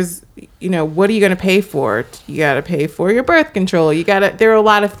 Like, there's, you know, what are you going to pay for? You got to pay for your birth control. There are a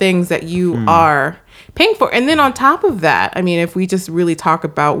lot of things that you are paying for. And then on top of that, I mean, if we just really talk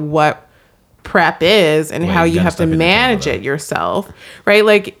about what PrEP is and Well, how you you gotta have to step into manage Canada. it yourself, right?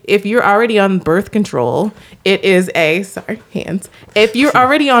 Like, if you're already on birth control, it is if you're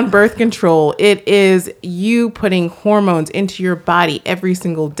already on birth control, it is you putting hormones into your body every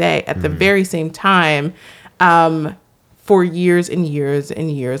single day at the very same time, for years and years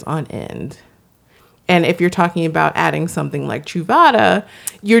and years on end. And if you're talking about adding something like Truvada,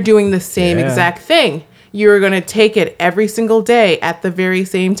 you're doing the same Yeah. exact thing. You're going to take it every single day at the very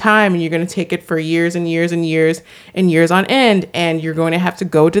same time, and you're going to take it for years and years and years and years on end. And you're going to have to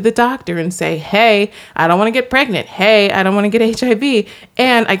go to the doctor and say, hey, I don't want to get pregnant. Hey, I don't want to get HIV.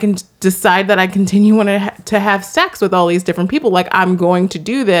 And I can decide that I continue to have sex with all these different people. Like, I'm going to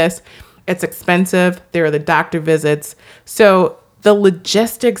do this. It's expensive. There are the doctor visits. So the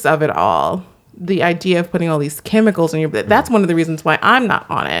logistics of it all, the idea of putting all these chemicals in your, that's one of the reasons why I'm not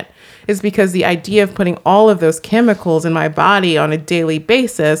on it, is because the idea of putting all of those chemicals in my body on a daily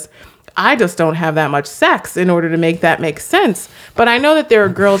basis, I just don't have that much sex in order to make that make sense. But I know that there are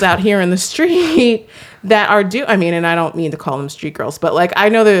girls out here in the street that are and I don't mean to call them street girls, but like, I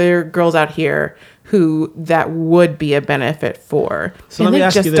know that there are girls out here who that would be a benefit for. So and let me they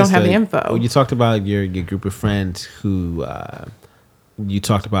ask just you this, don't have the though. info. You talked about your group of friends who you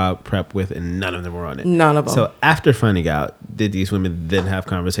talked about PrEP with, and none of them were on it. None of them. So after finding out, did these women then have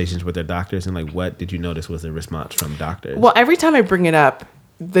conversations with their doctors, and like, what did you notice was the response from doctors? Well, every time I bring it up,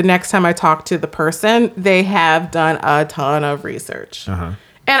 the next time I talk to the person, they have done a ton of research. Uh-huh.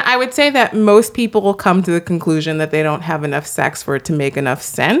 And I would say that most people will come to the conclusion that they don't have enough sex for it to make enough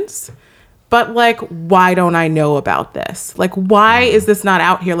sense. But like, why don't I know about this? Like, why is this not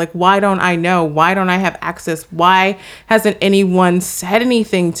out here? Like, why don't I know? Why don't I have access? Why hasn't anyone said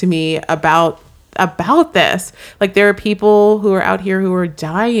anything to me about this? Like, there are people who are out here who are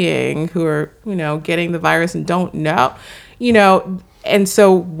dying, who are, you know, getting the virus and don't know, you know, and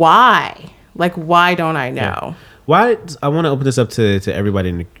so why? Like, why don't I know? Why? I want to open this up to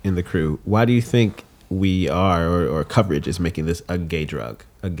everybody in the crew. Why do you think we are, or coverage is making this a gay drug,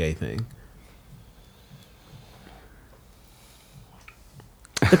 a gay thing?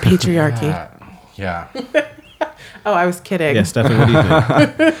 The patriarchy. Yeah. Oh, I was kidding. Yeah, Stefan, what do you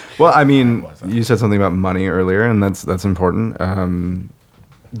think? Well, I mean, you said something about money earlier, and that's important. I don't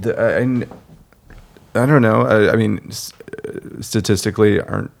know. I mean, statistically,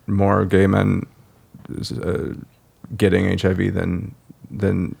 aren't more gay men getting HIV than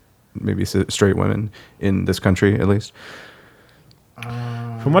maybe straight women in this country, at least?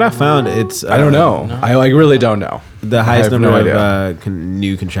 From what I found, it's I don't know. No. I like really don't know. the highest I have number no of idea.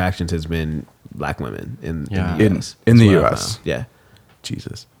 new contractions has been black women in Yeah. the US. In the That's what I US. found. Yeah.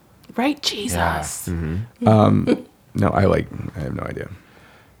 Jesus. Right, Jesus. No, I have no idea.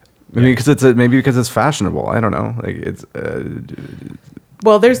 I mean, because it's fashionable. I don't know. Like it's.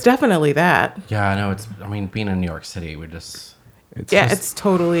 Well, there's definitely that. Yeah, no, being in New York City, It's Yeah, just- it's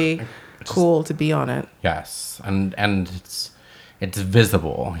totally cool to be on it. yes. And it's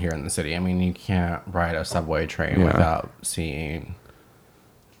visible here in the city. I mean, you can't ride a subway train Yeah. without seeing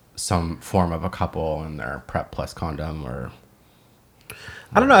some form of a couple in their PrEP plus condom or...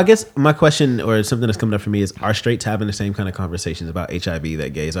 I don't know. I guess my question, or something that's coming up for me, is: are straights having the same kind of conversations about HIV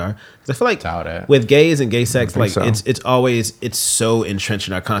that gays are? Because I feel like Doubt it. with gays and gay sex, like so. it's so entrenched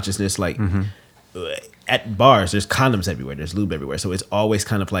in our consciousness. Like at bars, there's condoms everywhere, there's lube everywhere, so it's always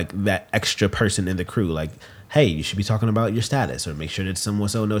kind of like that extra person in the crew. Like, hey, you should be talking about your status, or make sure that someone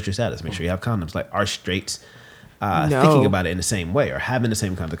so knows your status. Make sure you have condoms. Like, are straights No. thinking about it in the same way, or having the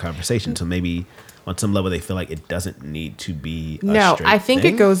same kind of conversation? So maybe on some level they feel like it doesn't need to be a No, straight I think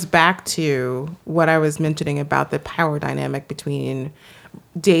thing. it goes back to what I was mentioning about the power dynamic between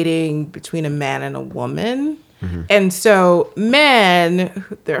dating between a man and a woman. And so men,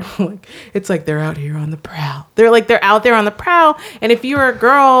 they're like, it's like they're out here on the prowl. They're out there on the prowl. And if you're a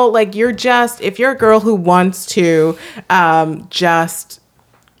girl, like if you're a girl who wants to just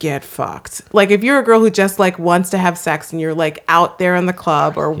get fucked. Like if you're a girl who just like wants to have sex and you're like out there in the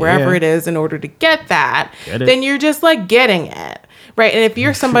club or wherever it is in order to get that, then you're just like getting it. Right. And if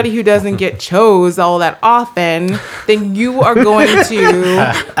you're somebody who doesn't get chose all that often, then you are going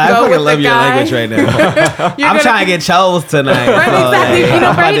to I go with love the your guy. language right now. I'm trying to get chose tonight. Right, So, exactly. like, You know,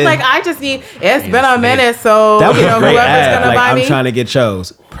 I'm right? about Like to- I just need. It's been a minute, so that was you a know great whoever's ad. gonna Like, buy I'm me. trying to get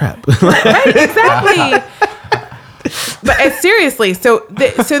chose. Prep. Right, exactly. But seriously, so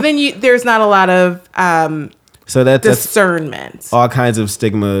then there's not a lot of So that's discernment. all kinds of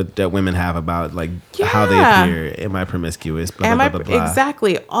stigma that women have about like how they Yeah. appear. Am I promiscuous? Blah, Am blah, I blah, blah, blah.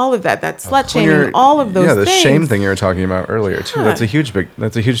 exactly all of that? That slut When shaming, you're- all of those yeah, the things. shame thing you were talking about earlier too. Yeah. That's a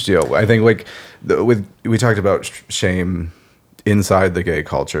huge deal. I think like we talked about shame inside the gay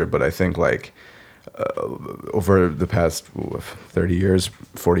culture, but I think like over the past 30 years,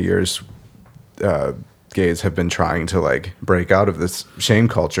 40 years, gays have been trying to like break out of this shame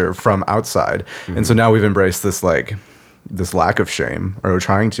culture from outside, and so now we've embraced this like this lack of shame, or we're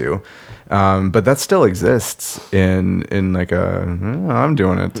trying to, but that still exists in like I'm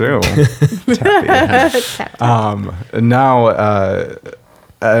doing it too.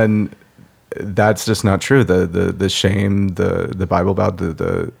 And that's just not true. The shame, the Bible about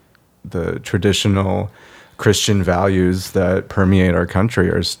the traditional Christian values that permeate our country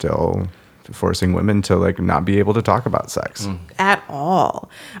are still forcing women to like not be able to talk about sex At all.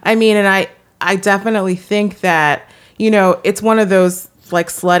 I mean, and I definitely think that, you know, it's one of those like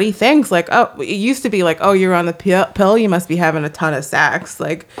slutty things. Like, oh, it used to be like, oh, you're on the pill, you must be having a ton of sex.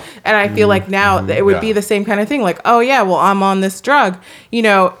 Like, and I feel like now it would be the same kind of thing. Like, oh yeah, well, I'm on this drug. You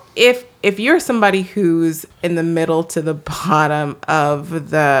know, if you're somebody who's in the middle to the bottom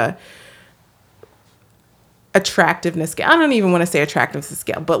of the attractiveness scale, I don't even want to say attractiveness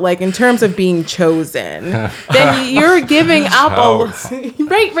scale, but like in terms of being chosen, then you're giving up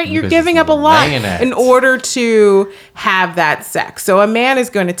right. You're giving up a lot laying it. in order to have that sex. So a man is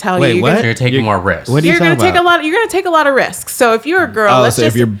going to tell Wait, you, what? So you're taking more risks. What are you you're going to talking take a about? lot. You're going to take a lot of risks. So if you're a girl, Oh, let's so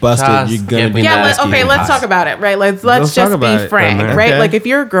just if you're busted, Just you're gonna give be me yeah, nasty. okay, let's talk about it, right? Let's Let's talk just about be it, frank, then. right? Okay. Like if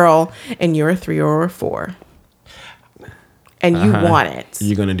you're a girl and you're a 3 or a 4 and you want it,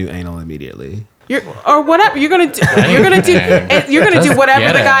 You're gonna do anal immediately. or whatever you're gonna do, Just whatever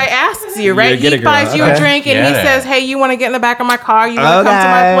get the it. guy asks you, right? get He it, girl. buys you a Okay. drink and Get he it. says, "Hey, you want to get in the back of my car? You want to come to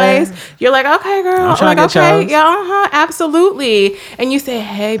my Okay. place?" You're like, "Okay, girl." I'm trying Like, to get okay, chose. yeah, absolutely. And you say,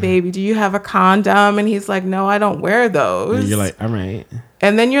 "Hey, baby, do you have a condom?" And he's like, "No, I don't wear those." And you're like, all right.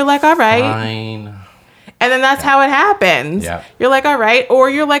 and then you're like, "All right." Fine. And then that's how it happens. Yeah. You're like, all right.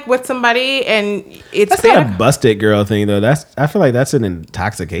 Or you're like with somebody and it's That's been not a busted girl thing though. I feel like that's an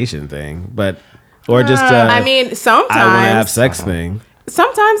intoxication thing, but or just I mean, sometimes I want to have sex thing.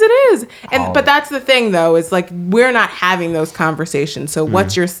 Sometimes it is. But that's the thing though, is like we're not having those conversations. So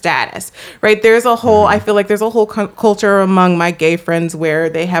what's your status? Right? There's a whole I feel like there's a whole culture among my gay friends where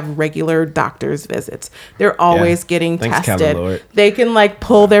they have regular doctor's visits. They're always getting Thanks, tested. Calvin Lord. They can like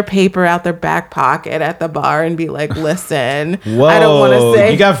pull their paper out their back pocket at the bar and be like, "Listen, Whoa! I don't want to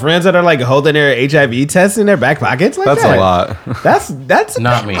say You got friends that are like holding their HIV tests in their back pockets like That's that? a lot. That's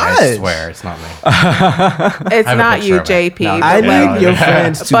Not me. I much. swear, it's not me. it's have a not picture you, of it. JP." No, but, I Yeah. need your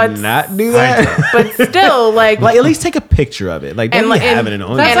friends to But- not do that. but still, like Like at least take a picture of it. Like And, don't like, be and having it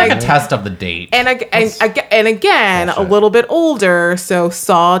on. That's And like I- a test of the date. and again, a little bit older, so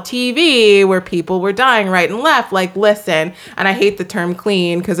saw TV where people were dying right and left. Like, listen, and I hate the term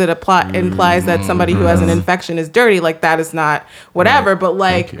clean because it implies that somebody who has an infection is dirty. Like that is not whatever. But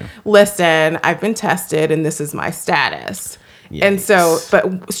like, you. listen, I've been tested and this is my status. And so,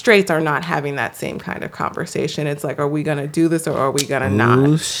 but straights are not having that same kind of conversation. It's like, are we gonna do this or are we gonna not?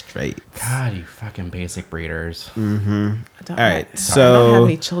 Ooh, straight. God, you fucking basic breeders. I don't, All right, I don't have so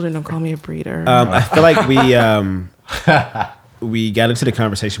any children. Don't call me a breeder. I feel like we got into the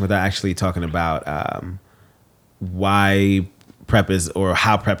conversation without actually talking about why PrEP is or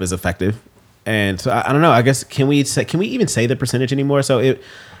how PrEP is effective. And so I don't know. I guess can we even say the percentage anymore? So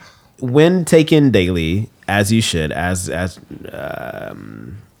when taken daily, as you should, as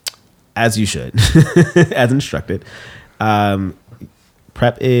you should, as instructed,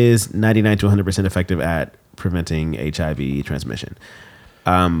 PrEP is 99 to 100% effective at preventing HIV transmission.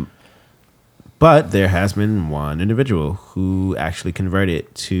 But there has been one individual who actually he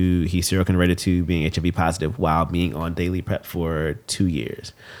seroconverted to being HIV positive while being on daily PrEP for 2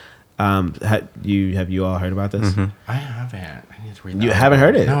 years. Have you all heard about this? I haven't. I need to read. You haven't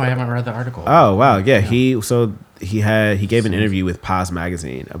heard it? No, I haven't read the article. Oh wow, yeah. He gave an interview with Paz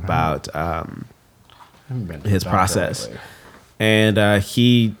Magazine about his process, and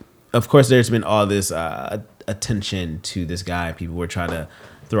he, of course, there's been all this attention to this guy. People were trying to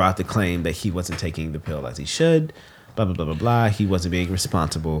throw out the claim that he wasn't taking the pill as he should, blah blah blah blah blah. He wasn't being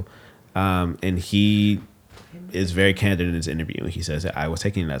responsible, and he is very candid in his interview. He says that I was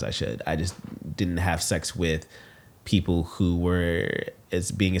taking it as I should. I just didn't have sex with people who were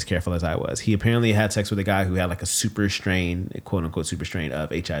being as careful as I was. He apparently had sex with a guy who had like a super strain, a quote unquote super strain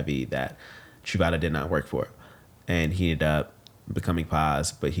of HIV that Truvada did not work for, and he ended up becoming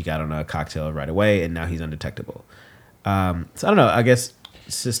Paz, but he got on a cocktail right away, and now he's undetectable. So I don't know. I guess,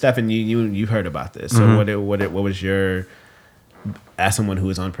 so Stefan, you've heard about this. So what was your, as someone who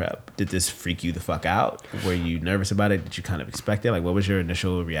was on PrEP, did this freak you the fuck out? Were you nervous about it? Did you kind of expect it? Like, what was your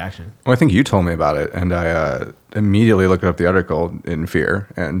initial reaction? Well, I think you told me about it, and I immediately looked up the article in fear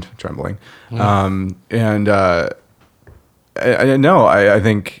and trembling. I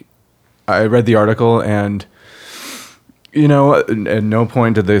think I read the article, and at no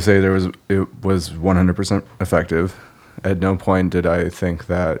point did they say it was 100% effective. At no point did I think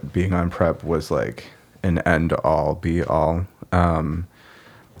that being on PrEP was like an end all be all.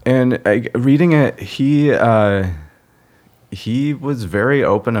 Reading it, he was very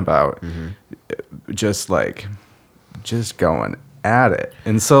open about just going at it,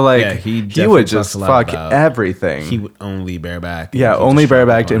 and so he would just fuck everything. He would only bareback. Yeah, only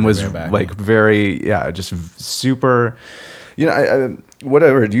barebacked, and was like very just super.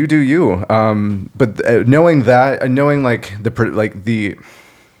 Whatever you do, you. But knowing that, knowing the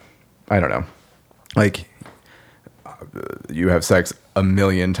I don't know, you have sex a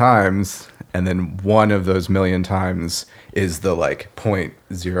million times, and then one of those million times is the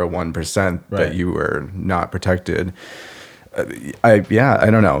 0.01% that you were not protected. I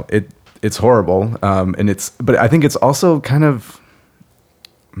don't know. It's horrible. But I think it's also kind of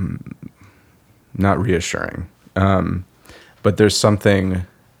not reassuring. But there's something,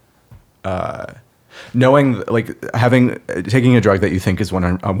 knowing, taking a drug that you think is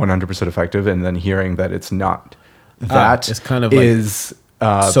 100% effective, and then hearing that it's not. That it's kind of is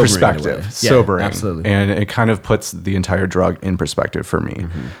perspective, sobering, absolutely, and it kind of puts the entire drug in perspective for me.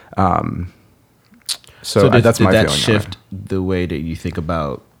 So that's my feeling. Did that shift the way that you think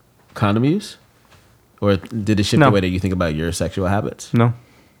about condom use, or did it shift the way that you think about your sexual habits? No,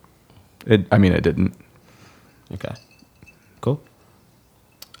 it didn't. Okay, cool.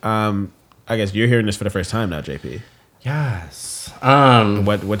 I guess you're hearing this for the first time now, JP. Yes.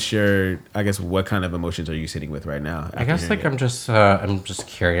 What's your, I guess, what kind of emotions are you sitting with right now? I guess I'm just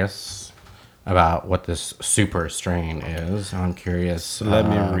curious about what this super strain is. I'm curious. Let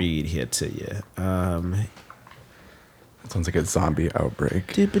me read here to you. It sounds like a zombie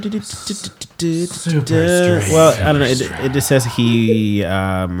outbreak. Super Well, I don't know. It just says he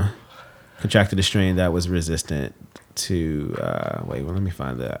contracted a strain that was resistant to. Let me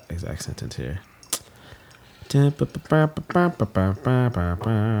find the exact sentence here. Well,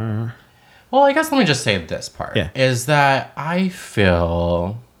 I guess let me just say this part. Is that I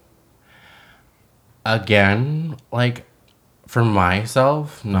feel, again, for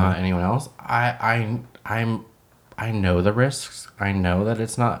myself, not anyone else, I know the risks. I know that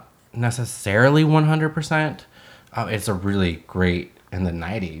it's not necessarily 100%. It's a really great in the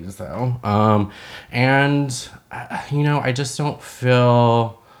 90s though. I just don't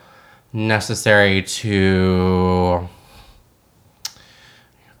feel necessary to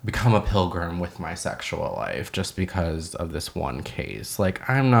become a pilgrim with my sexual life just because of this one case.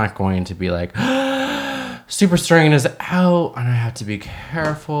 I'm not going to be super strain is out and I have to be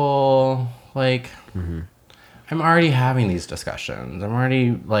careful. I'm already having these discussions. I'm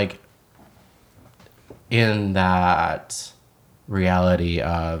already in that reality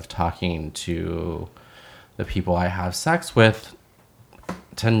of talking to the people I have sex with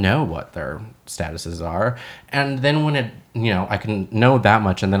to know what their statuses are. And then when I can know that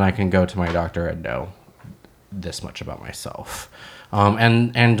much, and then I can go to my doctor and know this much about myself.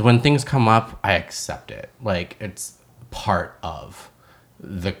 And when things come up, I accept it. It's part of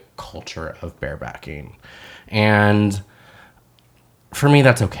the culture of barebacking. And for me,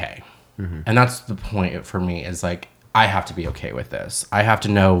 that's okay. And that's the point for me is I have to be okay with this. I have to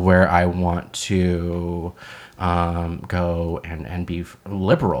know where I want to go and be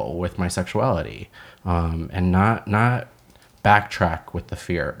liberal with my sexuality, and not backtrack with the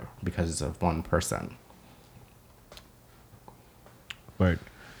fear because of one person. Word.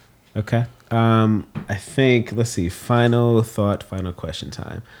 Okay. I think, let's see, final thought, final question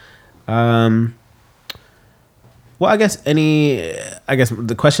time. Well, I guess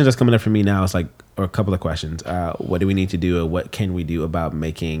the question that's coming up for me now is like, or a couple of questions. What do we need to do, or what can we do about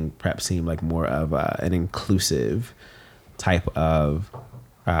making PrEP seem like more of an inclusive type of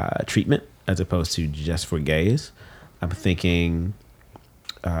treatment as opposed to just for gays? I'm thinking,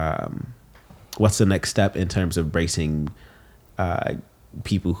 what's the next step in terms of bracing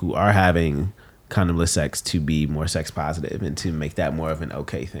people who are having condomless sex to be more sex positive and to make that more of an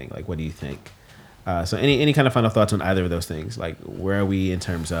okay thing? Like, what do you think? So any kind of final thoughts on either of those things? Like, where are we in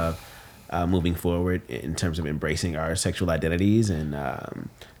terms of moving forward in terms of embracing our sexual identities and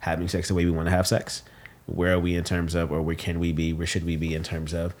having sex the way we want to have sex? Where are we in terms of, or where can we be, where should we be in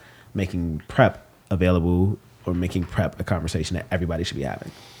terms of making PrEP available or making PrEP a conversation that everybody should be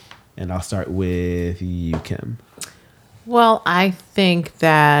having? And I'll start with you, Kim. Well, I think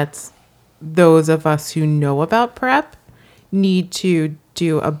that those of us who know about PrEP need to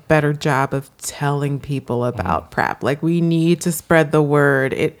do a better job of telling people about PrEP. Like, we need to spread the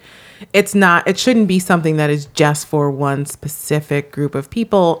word. It shouldn't be something that is just for one specific group of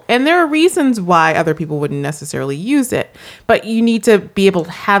people. And there are reasons why other people wouldn't necessarily use it, but you need to be able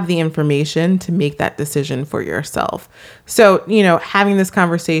to have the information to make that decision for yourself. So, having this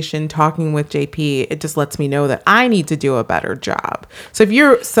conversation, talking with JP, it just lets me know that I need to do a better job. So if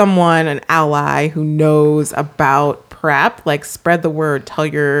you're someone, an ally who knows about PrEP, like, spread the word, tell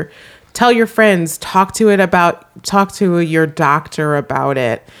your friends, talk to your doctor about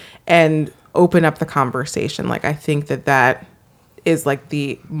it, and open up the conversation. Like, I think that is like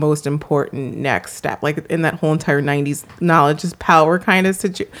the most important next step. Like, in that whole entire 90s knowledge is power kind of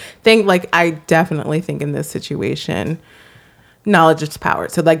thing. Like, I definitely think in this situation, knowledge is power.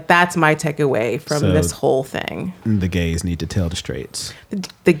 So, like, that's my takeaway from this whole thing. The gays need to tell the straights.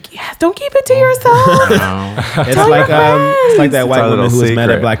 Don't keep it to yourself. It's like that white woman who was mad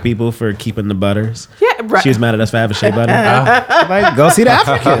at black people for keeping the butters. Yeah, right. She was mad at us for having shea butter. Like, go see the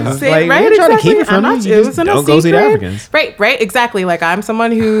Africans. Right, we're exactly. trying to keep it from you. You just don't go see the Africans. Right, exactly. Like, I'm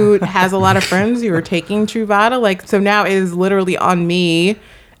someone who has a lot of friends who are taking Truvada. Like, so now it is literally on me,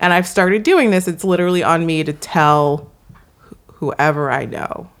 and I've started doing this. It's literally on me to tell whoever I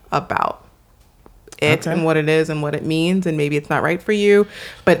know about it and what it is and what it means, and maybe it's not right for you,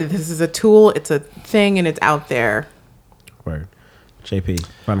 but this is a tool, it's a thing, and it's out there. Word. JP,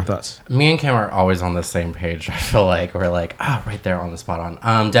 final thoughts? Me and Kim are always on the same page. I feel like we're like, right there on the spot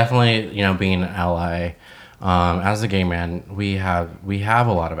on. Definitely, being an ally. As a gay man, we have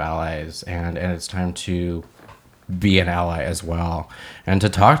a lot of allies, and it's time to be an ally as well, and to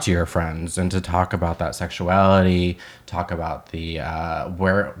talk to your friends and to talk about that sexuality, talk about the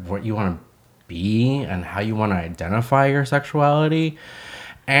what you want to be and how you want to identify your sexuality,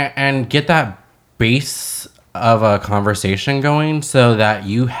 and get that base of a conversation going so that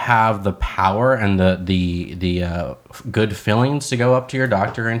you have the power and the good feelings to go up to your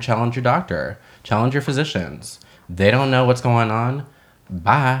doctor and challenge your physicians. They don't know what's going on.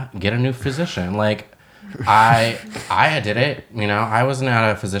 Bye, get a new physician. Like, I did it. I wasn't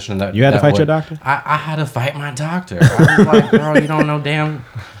at a physician that you had to fight your doctor. I had to fight my doctor. I was like, girl, you don't know damn.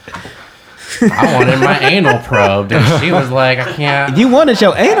 I wanted my anal probed, and she was like, I can't. You wanted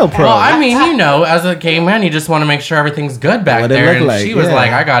your anal probed. Well, I mean, as a gay man, you just want to make sure everything's good back there. And she was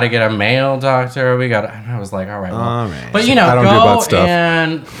like, I got to get a male doctor. And I was like, all right. But I don't do go butt stuff.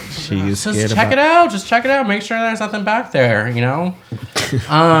 and just check it out. Just check it out. Make sure there's nothing back there.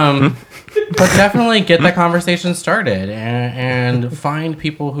 But definitely get that conversation started and find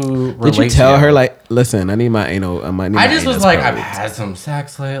people who relate. Did you tell her, like, listen, I need my anal? I just was like, I've had some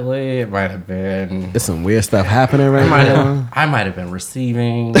sex lately. It might have been. There's some weird stuff happening right now. I might have been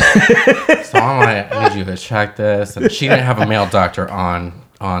receiving. So I need you to check this. And she didn't have a male doctor on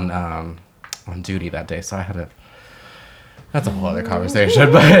duty that day, so I had to. That's a whole other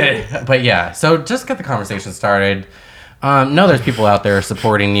conversation, but yeah. So just get the conversation started. No, there's people out there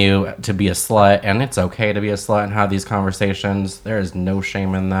supporting you to be a slut, and it's okay to be a slut and have these conversations. There is no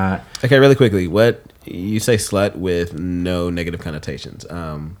shame in that. Okay, really quickly, what you say slut with no negative connotations.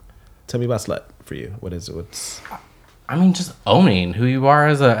 Tell me about slut for you. What's? I mean, just owning who you are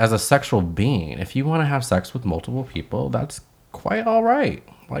as a sexual being. If you want to have sex with multiple people, that's quite all right.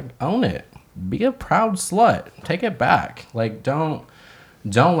 Like, own it. Be a proud slut. Take it back. Like, don't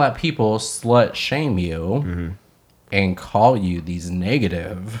let people slut shame you and call you these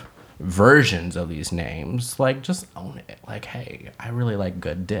negative versions of these names. Like, just own it. Like, hey, I really like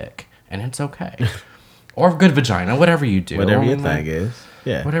good dick, and it's okay. Or good vagina, whatever you do. Whatever your thing is.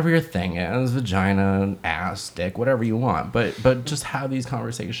 Yeah. Whatever your thing is, vagina, ass, dick, whatever you want. But just have these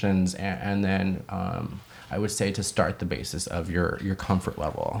conversations, and then I would say to start the basis of your comfort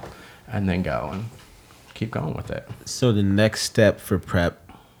level, and then go and keep going with it. So the next step for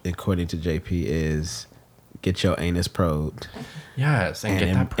prep, according to JP, is get your anus probed Yes, and get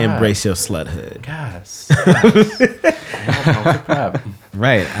and that prep. embrace your sluthood. Yes. Yes. Prep.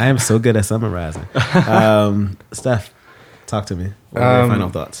 Right. I am so good at summarizing. Steph, talk to me. What are your final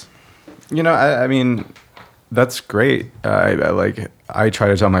thoughts? You know, I mean, that's great. I try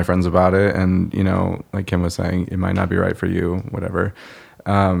to tell my friends about it, and you know, like Kim was saying, it might not be right for you, whatever.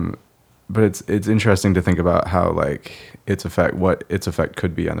 But it's interesting to think about how like what its effect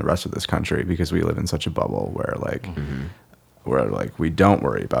could be on the rest of this country, because we live in such a bubble where like we don't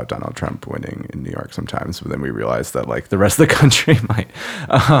worry about Donald Trump winning in New York sometimes, but then we realize that like the rest of the country might.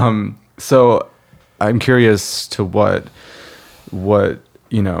 So I'm curious to what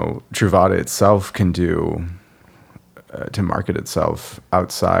you know Truvada itself can do to market itself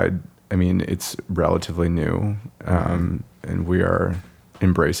outside. I mean, it's relatively new, and we are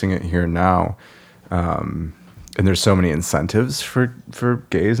embracing it here now. And there's so many incentives for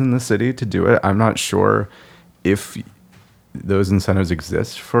gays in the city to do it. I'm not sure if those incentives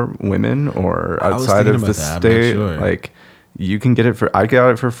exist for women or outside of the state. Sure. Like, you can get it I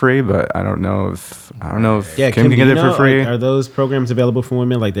got it for free, but I don't know if Yeah, Kim can get it for free. Are those programs available for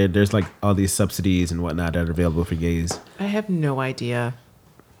women? Like there's like all these subsidies and whatnot that are available for gays. I have no idea.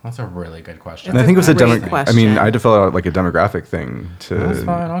 That's a really good question. And I think it was a Great I mean, question. I had to fill out like a demographic thing That's to.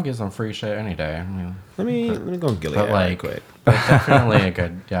 fine. I'll get some free shit any day. I mean, Let me go Gilead but right like, quick. but definitely a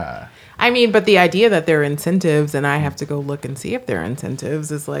good, yeah. I mean, but the idea that there are incentives and I have to go look and see if there are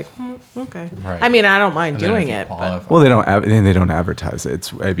incentives is like, okay. Right. I mean, I don't mind And then doing if you it, but qualify- Well, they don't advertise it.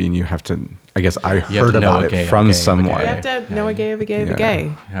 It's. I mean, you have to. I guess I have heard to know about a it gay, from a gay, a someone. you have to know a gay of a gay of a Yeah.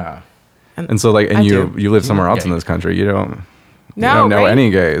 gay. Yeah. And so like, and I you do. you live somewhere else in Gay. this country. You don't No, know right?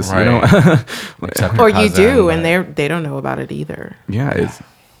 any gays. Right. You don't. Except Or your you cousin, do, but- and they don't know about it either. Yeah. It's.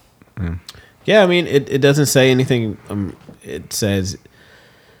 Yeah, I mean, it doesn't say anything. It says,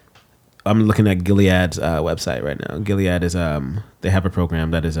 I'm looking at Gilead's website right now. Gilead is they have a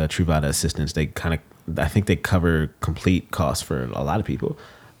program that is a Truvada assistance. They kind of, I think they cover complete costs for a lot of people,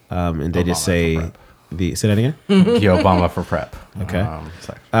 and they just Obama say for say that again. The Obama for prep. Okay.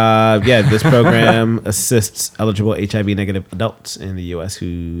 Sorry. Yeah, this program assists eligible HIV negative adults in the U.S.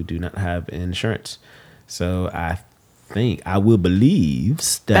 who do not have insurance. So I will believe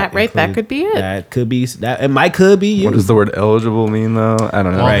That could be it. That could be that. It might could be you. What does the word eligible mean though? I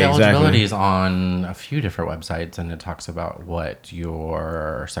don't know. Well, Right, the exactly. eligibility is on a few different websites, and it talks about what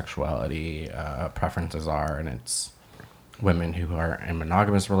your sexuality preferences are, and it's women who are in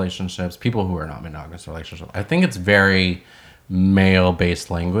monogamous relationships, people who are not monogamous relationships. I think it's very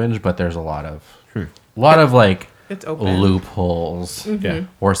male-based language, but there's a lot of like It's open. loopholes, Yeah.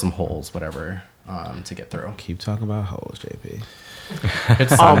 or some holes, whatever, to get through. Keep talking about holes, JP.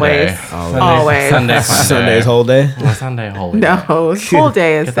 It's Sunday. Always. Sunday, fun day. Sunday's whole day. Well, Sunday, holy No, day. full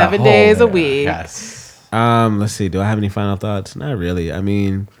day is Get that 7 whole days a day. week. Yes. Let's see. Do I have any final thoughts? Not really. I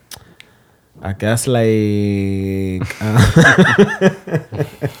mean, I guess like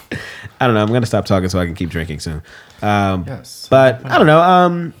I don't know. I'm gonna stop talking so I can keep drinking soon. Yes. But I don't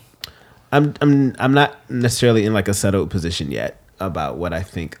know. I'm not necessarily in like a settled position yet about what I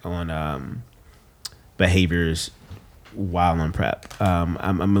think on behaviors while on prep.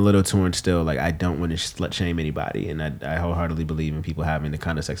 I'm a little torn still. Like, I don't want to slut shame anybody, and I wholeheartedly believe in people having the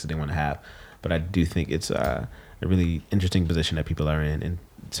kind of sex that they want to have. But I do think it's a really interesting position that people are in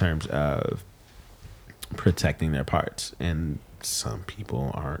terms of protecting their parts, and some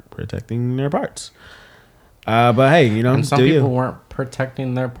people aren't protecting their parts. But hey, you know, And some do people you. weren't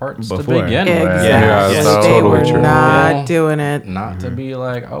protecting their parts to Before. begin Exactly. with. Yeah, Yes. that's They totally were true. not doing it. Not to be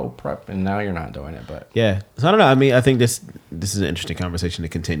like, oh, prep, and now you're not doing it, but Yeah, so I don't know. I mean, I think this is an interesting conversation to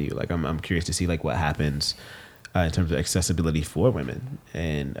continue. Like, I'm curious to see like what happens in terms of accessibility for women,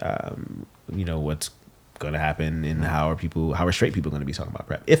 and you know, what's going to happen, and how are straight people going to be talking about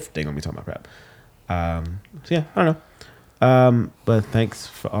prep, if they're going to be talking about prep. So yeah, I don't know. But thanks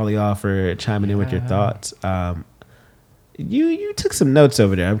for all of y'all for chiming in with your thoughts. You took some notes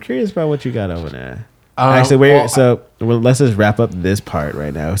over there. I'm curious about what you got over there. Actually, let's just wrap up this part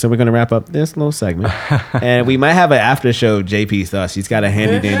right now. So we're gonna wrap up this little segment, and we might have an after show. JP's thoughts. She's got a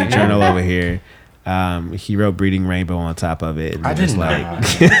handy dandy journal over here. He wrote "Breeding Rainbow" on top of it. And I just didn't like,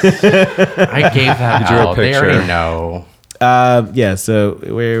 know. I gave that drew a out. They already picture. know. yeah. So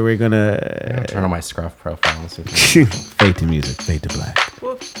we're gonna Turn on my scruff profile. So we can- fade to music, fade to black.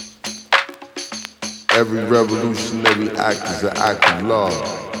 Every revolutionary act is an act of love.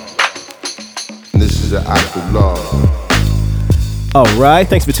 And this is an act of love. All right,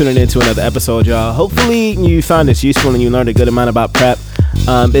 thanks for tuning in to another episode, y'all. Hopefully you found this useful and you learned a good amount about PrEP.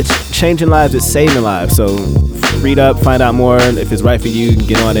 It's changing lives, it's saving lives. So read up, find out more. If it's right for you,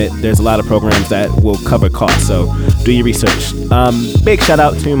 get on it. There's a lot of programs that will cover costs, so do your research. Big shout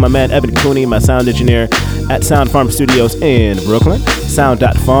out to my man Evan Cooney, my sound engineer at Sound Farm Studios in Brooklyn.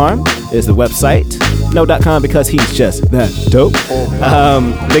 Sound.farm is the website. No.com because he's just that dope.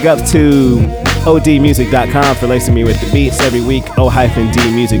 Big up to odmusic.com for lacing me with the beats every week.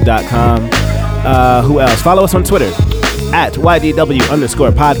 o-dmusic.com. Who else? Follow us on Twitter at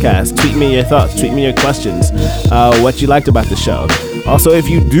YDW_podcast. Tweet me your thoughts, tweet me your questions, what you liked about the show. Also, if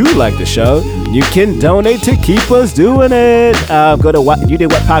you do like the show, you can donate to keep us doing it. Go to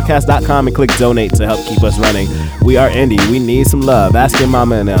youdidwhatpodcast.com and click donate to help keep us running. We are indie. We need some love. Ask your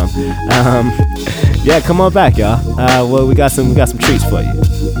mama and them. Yeah, come on back, y'all. Well, we got some treats for you.